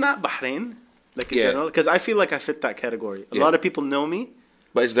 But isn't that Bahrain? Like in Yeah. general? Because I feel like I fit that category. A Yeah. lot of people know me.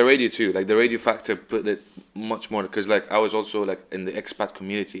 But it's the radio too. Like the radio factor put it much more because like I was also like in the expat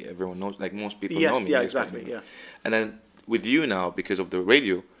community. Everyone knows, like most people know Yes, me. yeah, in the expat exactly, community. yeah. And then with you now because of the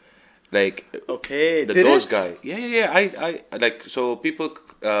radio, like Okay, the did DOS it? guy. Yeah. I like so people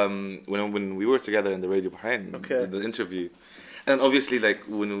when we were together in the radio behind Okay. the interview, and obviously like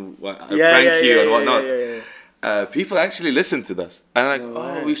when I Yeah, prank yeah, you yeah, and yeah, whatnot. yeah. People actually listen to us, and like, No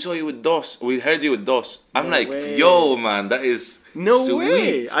oh, way. we saw you with DOS. We heard you with DOS. I'm No like, way. yo, man, that is No sweet.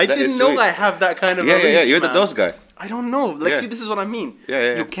 way! I That didn't is know sweet. I have that kind of Yeah, a reach, You're the man. DOS guy. I don't know. Like, Yeah. see, this is what I mean.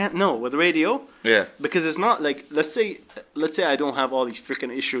 Yeah. You can't know with radio Yeah. because it's not like let's say I don't have all these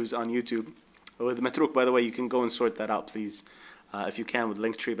freaking issues on YouTube. With Matruk, by the way, you can go and sort that out, please, if you can with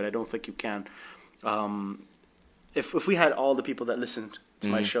Linktree, but I don't think you can. if we had all the people that listened to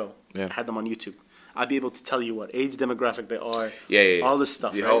my show, Yeah. I had them on YouTube, I'd be able to tell you what age demographic they are. Yeah. All this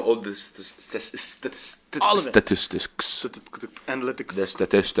stuff. Yeah, right? all the All of it. statistics. Analytics. The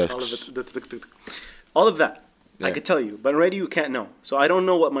statistics. All of it. All of that. I Yeah. could tell you, but in radio you can't know. So I don't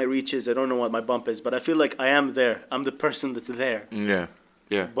know what my reach is. I don't know what my bump is, but I feel like I am there. I'm the person that's there. Yeah.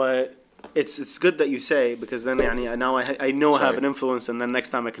 But it's good that you say, because then يعني, now I know I have Sorry. an influence, and then next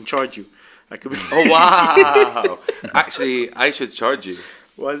time I can charge you. I could be. Oh wow! Actually, I should charge you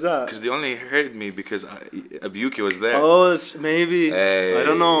Why's that? because they only heard me because Abuki was there. Oh, it's maybe. Hey, I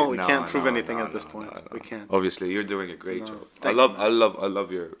don't know. We no, can't prove no, anything no, at this no, point. no, no. We can't. Obviously, you're doing a great No. job. Thank I love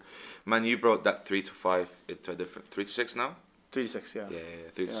your man. You brought that 3 to 5 into a different 3 to 6 now. 3 to 6, yeah. Yeah,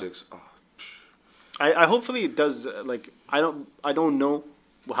 3 to Yeah. 6. Oh, I hopefully it does. Like I don't know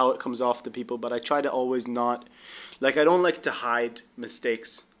how it comes off to people, but I try to always not. Like I don't like to hide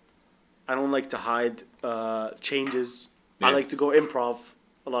mistakes. I don't like to hide changes. I Yeah. like to go improv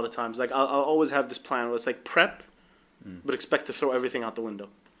a lot of times. Like I'll always have this plan where it's like prep, but expect to throw everything out the window.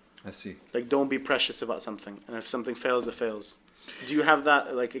 I see. Like don't be precious about something, and if something fails, it fails. Do you have that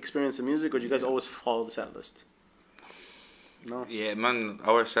like experience in music, or do you guys always follow the set list? No. yeah, man.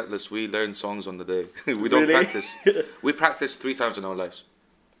 Our set list, we learn songs on the day. We don't Really? practice. We practice 3 times in our lives.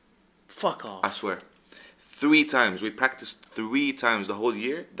 Fuck off. I swear. 3 times. We practiced 3 times the whole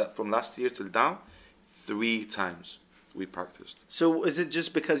year. That from last year till now, 3 times we practiced. So is it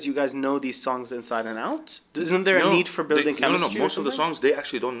just because you guys know these songs inside and out? Isn't there a need for building chemistry? No. Most or of the something? songs they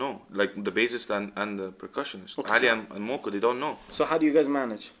actually don't know. Like the bassist and the percussionist, Okay, Ali so- and Moko, they don't know. So how do you guys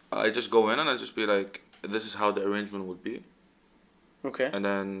manage? I just go in and I just be like, this is how the arrangement would be, Okay. and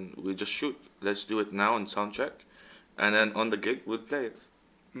then we just shoot. Let's do it now in soundcheck, and then on the gig we'll play it.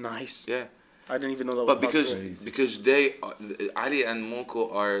 Nice. Yeah. I didn't even know that But was because possible. Crazy. because they Ali and Moko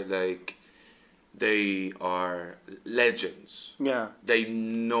are like, they are legends. Yeah. They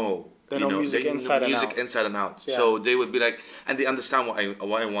know. They know music inside and music out. inside and out. Yeah. So they would be like, and they understand what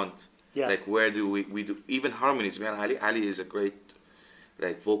I want. Yeah. Like where do we do even harmonies? Man, Ali is a great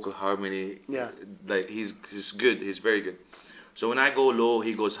like vocal harmony. Yeah. Like he's good. He's very good. So when I go low,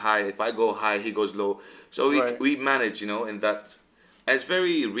 he goes high. If I go high, he goes low. So Right. we manage, in that. And it's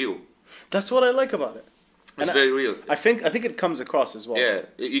very real. That's what I like about it. It's And very real. I think it comes across as well. Yeah,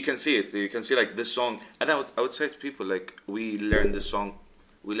 you can see it. You can see like this song, and I would say to people like we learned this song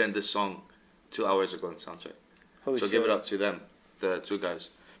 2 hours ago in soundcheck. Holy So shit. give it up to them, the 2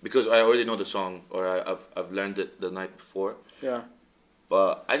 guys, because I already know the song or I've learned it the night before. Yeah.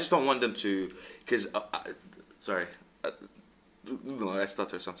 But I just don't want them to, because sorry, I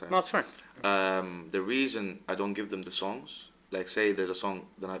stutter sometimes. No, it's fine. The reason I don't give them the songs, like say there's a song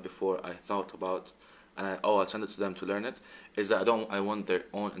the night before I thought about, and I'll send it to them to learn it, is that I want their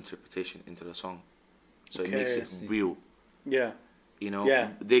own interpretation into the song, so it makes Okay. it real. Yeah. Yeah.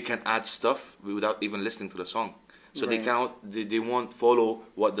 They can add stuff without even listening to the song, so Right. they won't follow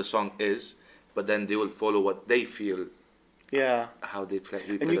what the song is, but then they will follow what they feel, Yeah. how they play.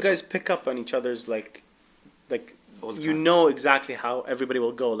 And you guys pick up on each other's like All the you time. know exactly how everybody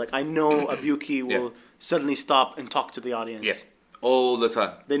will go. Like I know Abuki will Yeah. suddenly stop and talk to the audience. Yeah, all the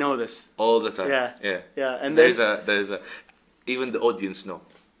time, They know this. all the time. Yeah. yeah. Yeah. And There's there's a even the audience know.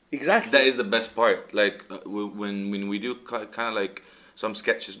 exactly. That is the best part. Like when we do kind of like some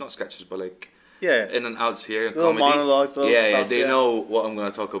sketches, not sketches, but like yeah. in and outs here, Little comedy. monologues, little yeah, stuff, they yeah. know what I'm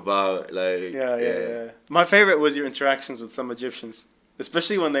gonna talk about. Like Yeah. My favorite was your interactions with some Egyptians,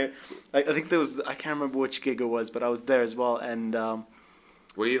 especially when they. I think there was. I can't remember which gig it was, but I was there as well. And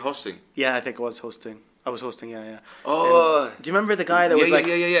Were you hosting? yeah, I think I was hosting. Yeah. Oh. And do you remember the guy that yeah, was yeah, like?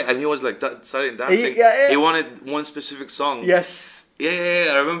 yeah, and he was like starting dancing. Yeah. He wanted one specific song. Yes.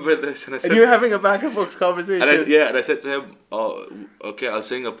 Yeah, I remember this, and I said, And you were having a back and forth conversation. and I said to him, "Oh, okay, I'll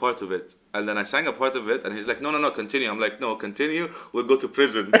sing a part of it." And then I sang a part of it, and he's like, "No, continue." I'm like, "No, continue. We'll go to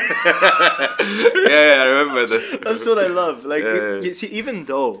prison." yeah, I remember that. That's what I love. Like, Yeah. you see, even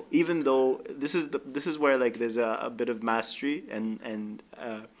though this is where like there's a bit of mastery and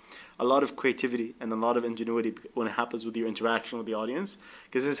a lot of creativity and a lot of ingenuity when it happens with your interaction with the audience,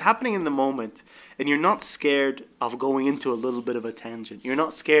 because it's happening in the moment, and you're not scared of going into a little bit of a tangent. You're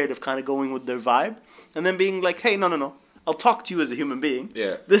not scared of kind of going with their vibe and then being like, "Hey, no, I'll talk to you as a human being.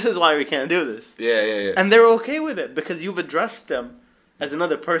 Yeah. This is why we can't do this." Yeah. And they're okay with it because you've addressed them as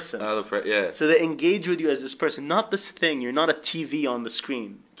another person. Yeah. So they engage with you as this person, not this thing. You're not a TV on the screen.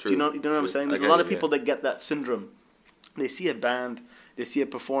 Do True, you know what I'm true. saying? I There's a get lot you, of people that get that syndrome. They see a band, they see a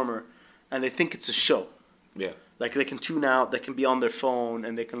performer, and they think it's a show. Yeah. Like they can tune out, they can be on their phone,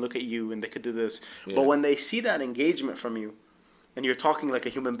 and they can look at you, and they could do this. Yeah. But when they see that engagement from you, and you're talking like a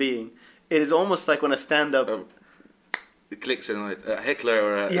human being, it is almost like when a stand-up clicks and like a Hitler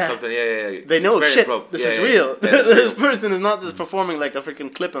or Yeah. something. Yeah. They know It's very shit. improv. This Yeah, is yeah, real. yeah, this is This real. person is not just performing like a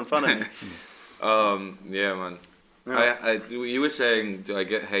freaking clip in front of me. Yeah, man. Yeah. You were saying, do I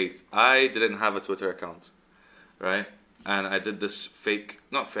get hate? I didn't have a Twitter account, right? And I did this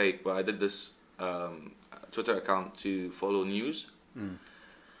not fake, but I did this Twitter account to follow news.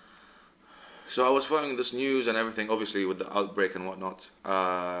 So I was following this news and everything, obviously with the outbreak and whatnot.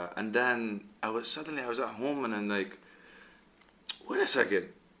 And then I was at home and I'm like, wait a second.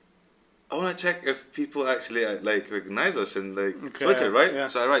 I want to check if people actually like recognize us in like Okay, Twitter, right? yeah.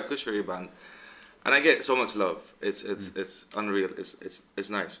 So I write Kushari Band, and I get so much love. It's unreal. It's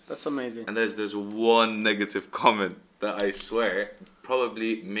nice. That's amazing. And there's one negative comment that I swear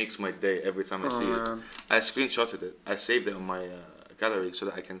probably makes my day every time I see it. man. I screenshotted it. I saved it on my gallery so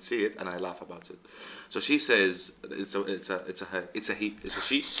that I can see it and I laugh about it. So she says it's a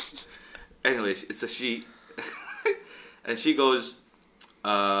she. Anyways, it's a she, and she goes,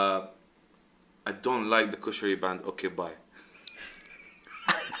 I don't like the Kushari Band. Okay, bye.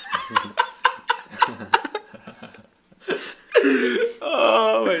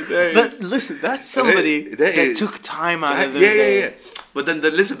 Oh my days. Listen, that's somebody That that is- took time out of their day. Yeah. But then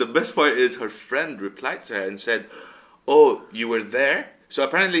listen, the best part is her friend replied to her and said, "Oh, you were there." So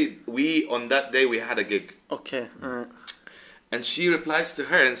apparently, on that day we had a gig, Okay, alright. and she replies to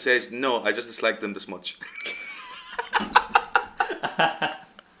her and says, "No, I just dislike them this much."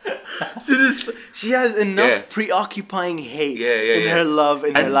 She has enough Yeah. preoccupying hate Yeah. in her love,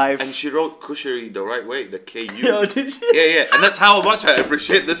 in her life. And she wrote Kushari the right way, the K-U. Yo, did she? Yeah, and that's how much I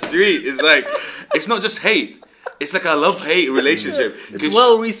appreciate this tweet. It's like, it's not just hate. It's like a love-hate relationship. It's 'Cause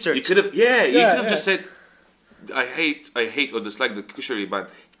well researched. You could have, you Yeah, could have yeah. just said, I hate or dislike the Kushari Band,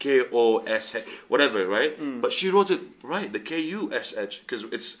 K-O-S-H, whatever, right? Mm. But she wrote it right, the K-U-S-H, because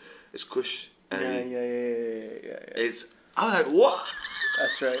it's Kush. Yeah. It's, I was like, what?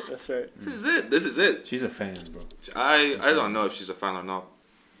 That's right. This is it. She's a fan, bro. I don't know if she's a fan or not.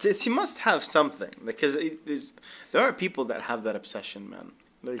 She must have something because there are people that have that obsession, man.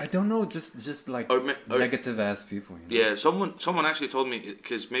 I don't know, just like Or negative ass people. You know? Yeah, someone actually told me,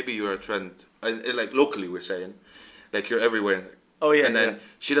 because maybe you're a trend, like locally we're saying, like you're everywhere. Oh, yeah, And then yeah.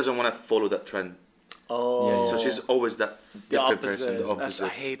 she doesn't want to follow that trend, Oh, so she's always that the different opposite. person, the That's, opposite. I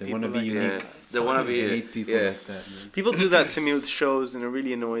hate They people want to be like unique. that. Yeah, they wanna Fucking be- hate people yeah. like that, man. People do that to me with shows, and it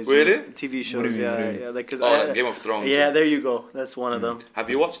really annoys Really? me. TV What shows, do you mean, what do you mean? yeah, like cause Like Game of Thrones. Yeah, there you go. That's one of them. Have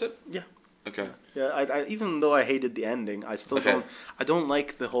you watched it? Yeah. Okay. Yeah, I even though I hated the ending, I still Okay. don't. I don't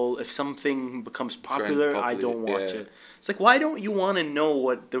like the whole. If something becomes popular, I don't watch yeah. it. It's like, why don't you want to know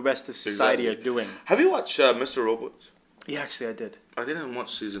what the rest of society Exactly. are doing? Have you watched Mr. Robot? Yeah, actually, I did. I didn't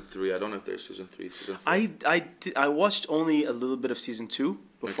watch season 3. I don't know if there's season 3, season 4. I watched only a little bit of season 2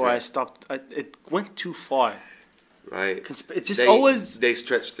 before Okay. I stopped. It went too far. Right. It just always they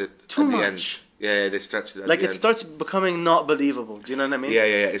stretched it too at the much. end. Yeah, they stretched it at like the it end. starts becoming not believable. Do you know what I mean?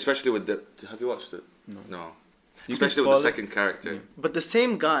 Yeah. Especially with the. Have you watched it? No. You can Especially with the spoil it. second character. But the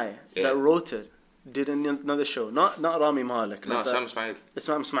same guy Yeah. that wrote it did another show. Not Rami Malek. No, not Sam that. Ismail.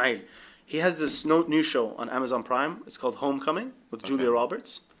 Ismail Ismail. He has this new show on Amazon Prime. It's called Homecoming with Julia Okay.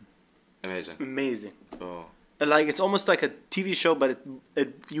 Roberts. Amazing. Amazing. Oh. And like it's almost like a TV show, but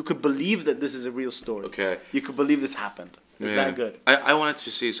you could believe that this is a real story. Okay. You could believe this happened. It's Yeah. that good. I wanted to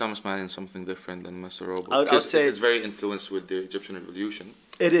see Sam Ismail in something different than Mr. Robot. I would Because say- it's very influenced with the Egyptian Revolution.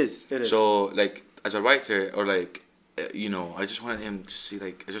 It is. It is. So, like, as a writer, or like, I just wanted him to see,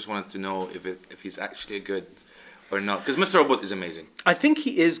 like, I just wanted to know if he's actually good or not. Because Mr. Robot is amazing. I think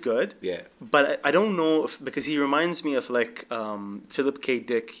he is good. Yeah. But I don't know if, because he reminds me of like Philip K.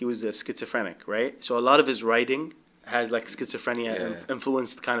 Dick. He was a schizophrenic, right? So a lot of his writing has like schizophrenia Yeah.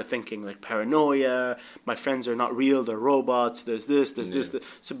 influenced kind of thinking, like paranoia. My friends are not real; they're robots. There's this. There's this.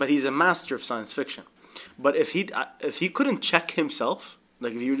 So, but he's a master of science fiction. But if he couldn't check himself,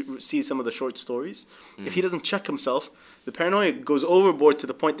 like if you see some of the short stories, if he doesn't check himself, the paranoia goes overboard to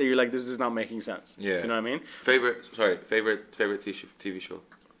the point that you're like, this is not making sense. Yeah. Do you know what I mean? Favorite TV show.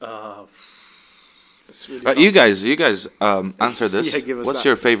 It's really You guys answer this. Yeah, give us What's that.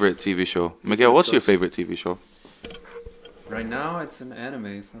 your favorite TV show? Miguel, what's your Choice. favorite TV show? Right now, it's an anime.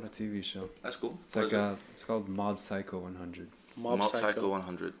 It's not a TV show. That's cool. It's like it's called Mob Psycho 100. Mob Psycho.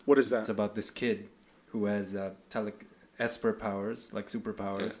 100. What is It's that? about this kid who has esper powers, like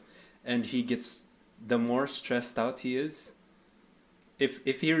superpowers, and he gets, the more stressed out he is,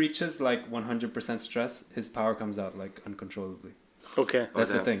 if he reaches like 100% stress, his power comes out like uncontrollably. Okay. That's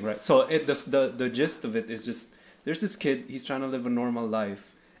the damn. thing, right? So the gist of it is just, there's this kid, he's trying to live a normal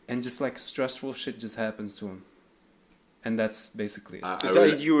life, and just like stressful shit just happens to him. and that's basically it. Is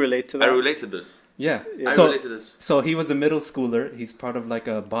that you relate to that? I relate to this. Yeah. I So, relate to this. so he was a middle schooler. He's part of like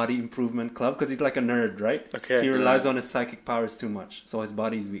a body improvement club because he's like a nerd, right? Okay. He relies on his psychic powers too much, so his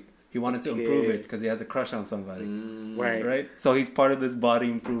body's weak. He wanted to improve Okay. it because he has a crush on somebody, Right. right? So he's part of this body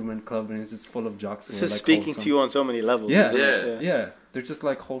improvement club, and it's just full of jocks. who This are, is like, speaking wholesome. to you on so many levels. Yeah. isn't it? Yeah. Yeah, they're just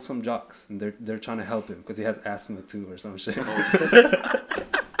like wholesome jocks, and they're trying to help him because he has asthma too or some shit.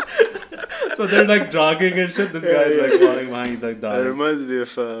 So they're like jogging and shit. This guy's like falling behind. He's like It dying. reminds me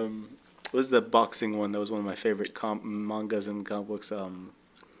of what was the boxing one? That was one of my favorite mangas and comic books. Ipo.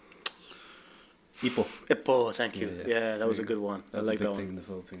 Ippo, thank you. Yeah, Yeah, that was a good one. That's I like a big that thing one. in the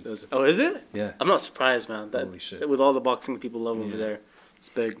Philippines. That was- oh, is it? Yeah. I'm not surprised, man. That Holy shit. with all the boxing people love over Yeah. there, it's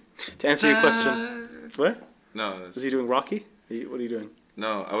big. To answer your question, what No, it's- was he doing? Rocky? What are you doing?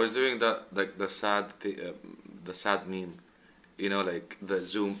 no. I was doing that like the sad meme. You know, like the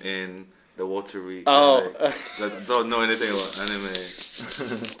zoom in, the watery. Oh. That don't know anything about anime.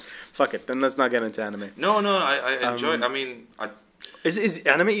 Fuck it. Then let's not get into anime. No, I enjoy. I mean, Is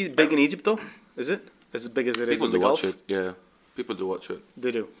anime big in Egypt though? Is it as big as it is people in the do watch Gulf? it. Yeah, people do watch it.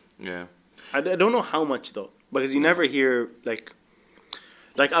 They do. Yeah. I don't know how much though, because you never hear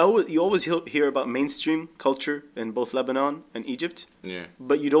you always hear about mainstream culture in both Lebanon and Egypt, Yeah.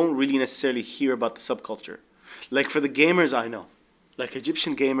 but you don't really necessarily hear about the subculture. Like for the gamers, I know, like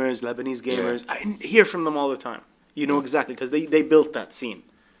Egyptian gamers, Lebanese gamers, I hear from them all the time. You know exactly because they built that scene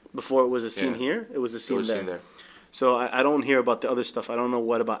before it was a scene Yeah. here. It was a There scene was there. scene there. So I don't hear about the other stuff. I don't know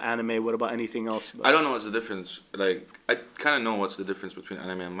what about anime, what about anything else. But I don't know what's the difference. Like, I kind of know what's the difference between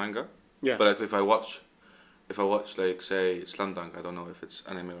anime and manga. yeah. But like, if I watch like say Slam Dunk, I don't know if it's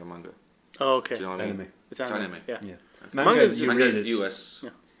anime or manga. Oh, okay. Do you know what I mean? Anime. It's It's anime. anime. Yeah. Yeah. Manga Manga is is just you Manga read is it. US. Yeah.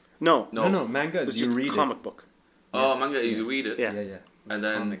 No, No, manga it's is you just read a comic book. Oh, manga you Yeah. read it. Yeah. it. Yeah. It's And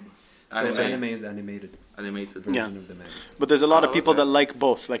then comic. anime. So anime is animated Animated. version Yeah. of the manga. But there's a lot of Oh, people okay. that like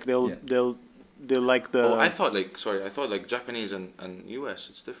both. Like Yeah. they'll like the. Oh, I thought like Japanese and US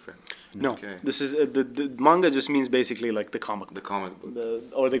it's different. no. Okay. This is the manga just means basically like the comic The book, comic book.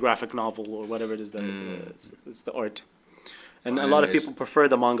 or the graphic novel or whatever it is that it's the art. And Well, a lot of anime is- people prefer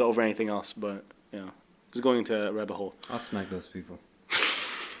the manga over anything else. But it's going into a rabbit hole. I'll smack those people.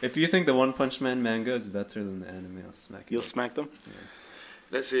 If you think the One Punch Man manga is better than the anime, I'll smack you. You'll smack them.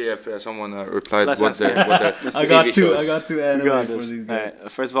 Let's see if someone replied Let's what ask their them. what their Let's I see. got TV two. shows. I got two We anime got for this. these All guys.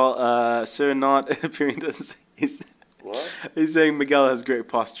 right. First of all, Sir not appearing this. What? He's saying Miguel has great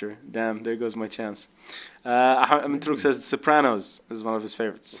posture. Damn, there goes my chance. Truk says The Sopranos is one of his The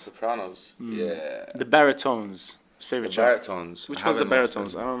favorites. Sopranos. Yeah. The Baritones, his favorite The show. Baritones. Which I one's the haven't watched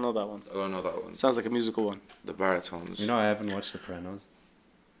Baritones? them. I don't know that one. I don't know that one. Sounds like a musical one. The Baritones. You know, I haven't watched Sopranos.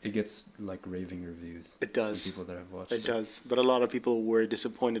 It gets like raving reviews. It from does. people that have watched It does. But a lot of people were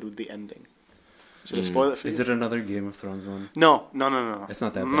disappointed with the ending. Should I spoil it for Is you? it another Game of Thrones one? No. It's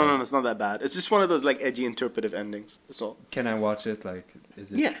not that No, bad. no, it's not that bad. It's just one of those like edgy interpretive endings. That's all. Can I watch it? Like,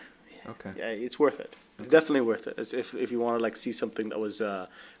 is it? Yeah. Okay. Yeah, it's worth it. It's definitely worth it. As if you want to like see something that was a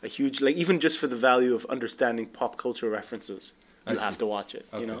huge like even just for the value of understanding pop culture references, I you see. have to watch it.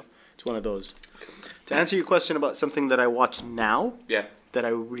 Okay. You know, it's one of those. To answer your question about something that I watch now Yeah. that I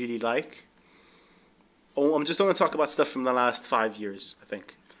really like. Oh, I'm just going to talk about stuff from the last 5 years. I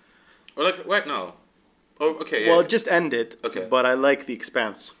think. Or like right now. Oh, okay. Yeah. Well, it just ended. Okay. But I like The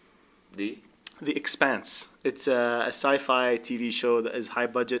Expanse. The. The Expanse. It's a sci-fi TV show that is high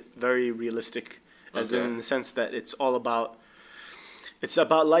budget, very realistic, as Okay. in the sense that it's about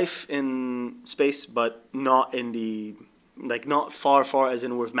life in space, but not in the not far as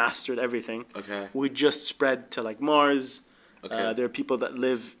in we've mastered everything. Okay. We just spread to like Mars. Okay. There are people that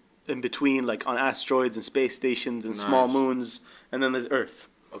live in between, like on asteroids and space stations and small Nice. moons, and then there's Earth.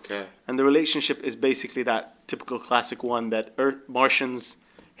 Okay. And the relationship is basically that typical classic one that Martians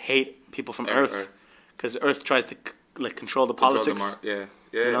hate people from Earth. Earth because Earth tries to control the Control politics. yeah.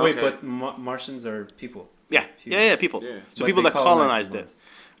 Yeah. You know? Wait, okay. but Martians are people. yeah, Humans. people. Yeah. So But people they that colonized Mars.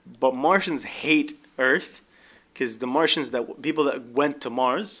 it. But Martians hate Earth because the Martians people that went to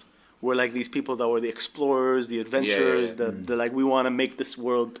Mars were like these people that were the explorers, the adventurers, yeah. the like we want to make this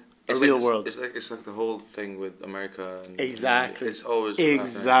world a It's real like, world. It's like the whole thing with America. And, Exactly. It's always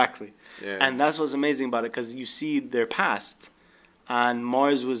Exactly. Yeah. And that's what's amazing about it because you see their past, and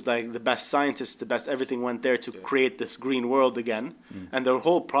Mars was like the best scientists, the best everything went there to create this green world again, and their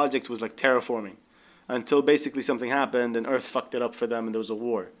whole project was like terraforming, until basically something happened and Earth fucked it up for them and there was a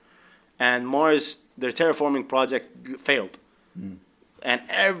war, and Mars, their terraforming project failed, and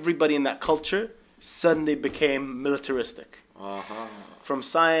everybody in that culture suddenly became militaristic. Uh-huh. From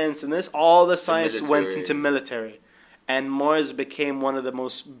science and this, all the science went military. into military. and Mars became one of the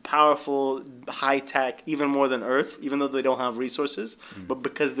most powerful, high tech, even more than Earth, even though they don't have resources. But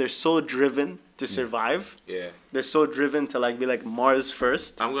because they're so driven to survive, Yeah. they're so driven to like be like Mars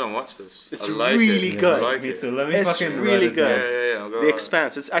first. I'm gonna watch this. It's I like really it. good. I like Me it. too. Let me It's fucking really write it good. down. Yeah. I'll go. The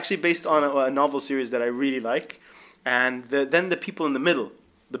Expanse. It's actually based on a novel series that I really like, and then the people in the middle,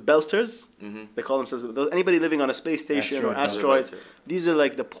 the Belters, they call themselves. Anybody living on a space station or Asteroid asteroids, these are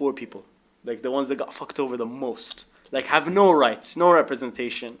like the poor people, like the ones that got fucked over the most, like have no rights, no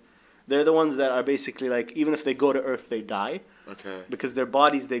representation. They're the ones that are basically like, even if they go to Earth, they die Okay. because their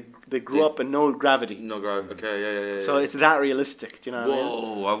bodies they grew Yeah. up in no gravity. No gravity. Okay. Yeah. So it's that realistic. Do you know what I mean?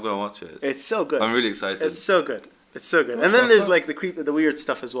 Whoa! I'm gonna watch it. It's so good. I'm really excited. It's so good. It's so good. What And then the there's fuck? like the weird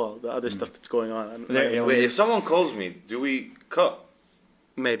stuff as well, the other stuff that's going on. Yeah, Wait, if someone calls me, do we cut?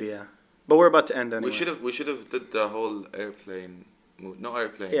 Maybe, yeah. But we're about to end anyway. We should have did the whole airplane mood. No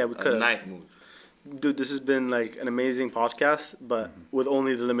airplane. Yeah, we could've. Night mood. Dude, this has been like an amazing podcast, but with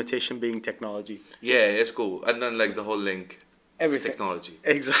only the limitation being technology. Yeah, it's cool. And then like the whole link. It's Everything. technology.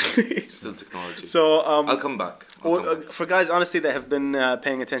 Exactly. Still technology. So, I'll come back. I'll come back. for guys, honestly, that have been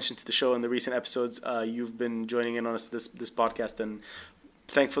paying attention to the show in the recent episodes, you've been joining in on us this podcast, and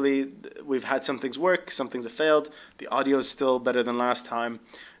thankfully, we've had some things work, some things have failed. The audio is still better than last time.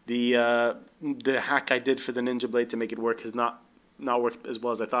 The hack I did for the Ninja Blade to make it work has not worked as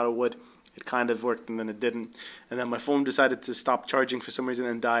well as I thought it would. It kind of worked and then it didn't. And then my phone decided to stop charging for some reason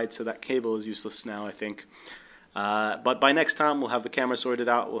and died, so that cable is useless now, I think. But by next time, we'll have the camera sorted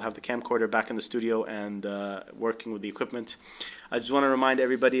out. We'll have the camcorder back in the studio and working with the equipment. I just want to remind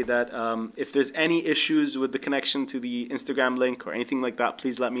everybody that if there's any issues with the connection to the Instagram link or anything like that,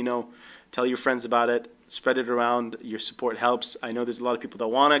 please let me know. Tell your friends about it. Spread it around. Your support helps. I know there's a lot of people that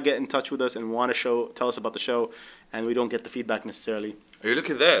want to get in touch with us and want to tell us about the show, and we don't get the feedback necessarily. Are you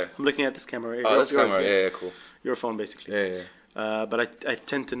looking there? I'm looking at this camera. Oh, this yours, camera. Yeah, cool. Your phone, basically. Yeah. But I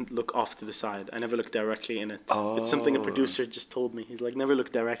tend to look off to the side. I never look directly in it. It's something a Oh. producer just told me. He's like, never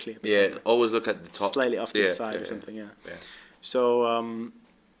look directly at the Yeah, camera. always look at the top. Slightly off to Yeah, the side yeah, or something, yeah. Yeah. So,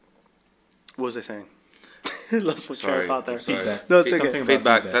 what was I saying? Lost my train of Sorry. thought there. Sorry. Feedback. No, it's Say okay. something about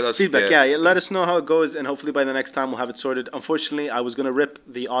Feedback. Tell us. Feedback, yeah. Let us know how it goes, and hopefully by the next time we'll have it sorted. Unfortunately, I was going to rip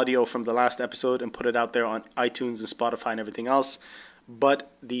the audio from the last episode and put it out there on iTunes and Spotify and everything else,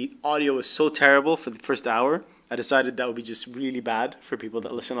 but the audio is so terrible for the first hour, I decided that would be just really bad for people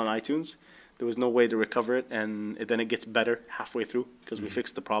that listen on iTunes. There was no way to recover it, and then it gets better halfway through because we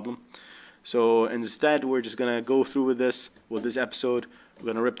fixed the problem. So instead, we're just going to go through with this episode. We're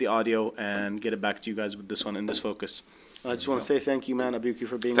going to rip the audio and get it back to you guys with this one in this focus. I just want to say thank you, man, Abuki,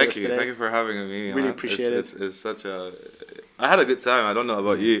 for being with us today. Thank you for having me. Really man. appreciate it. It's such a. I had a good time. I don't know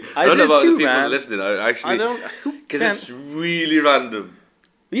about you. I don't know did about too, the people man. listening. I actually. I don't... Because it's really random.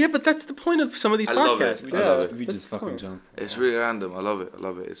 Yeah, but that's the point of some of these I love it. podcasts. I Yeah, love it. We that's just the fucking point. jump. It's really random. I love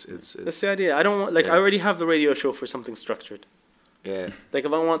it. It's That's the idea. I don't want, like, Yeah. I already have the radio show for something structured. yeah. Like,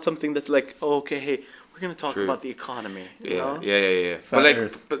 if I want something that's like, oh, okay, hey, we're going to talk True. about the economy. You Yeah, know? yeah. Flat But like,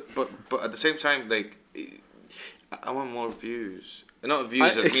 Earth. but at the same time, like, I want more views. Not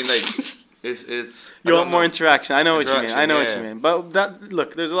views. I mean, like, it's. I You don't want more know. interaction. I know what you mean. I know what you Interaction, mean. But that,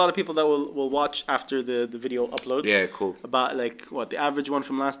 look, there's a lot of people that will watch after the video uploads. Yeah, cool. About, like, what, the average one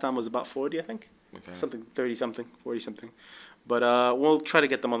from last time was about 40, I think? Okay. Something, 30-something, 40-something. But we'll try to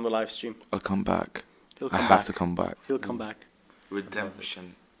get them on the live stream. I'll come back. He'll I come have back. to come back. He'll come back.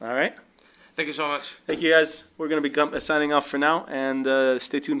 Redemption. All right? Thank you so much. Thank you, guys. We're going to be signing off for now, and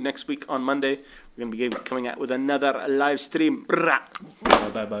stay tuned next week on Monday. We're going to be coming out with another live stream. Bye. Bye,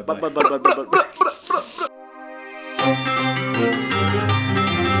 bye, bye, bye, bye, bye, bye.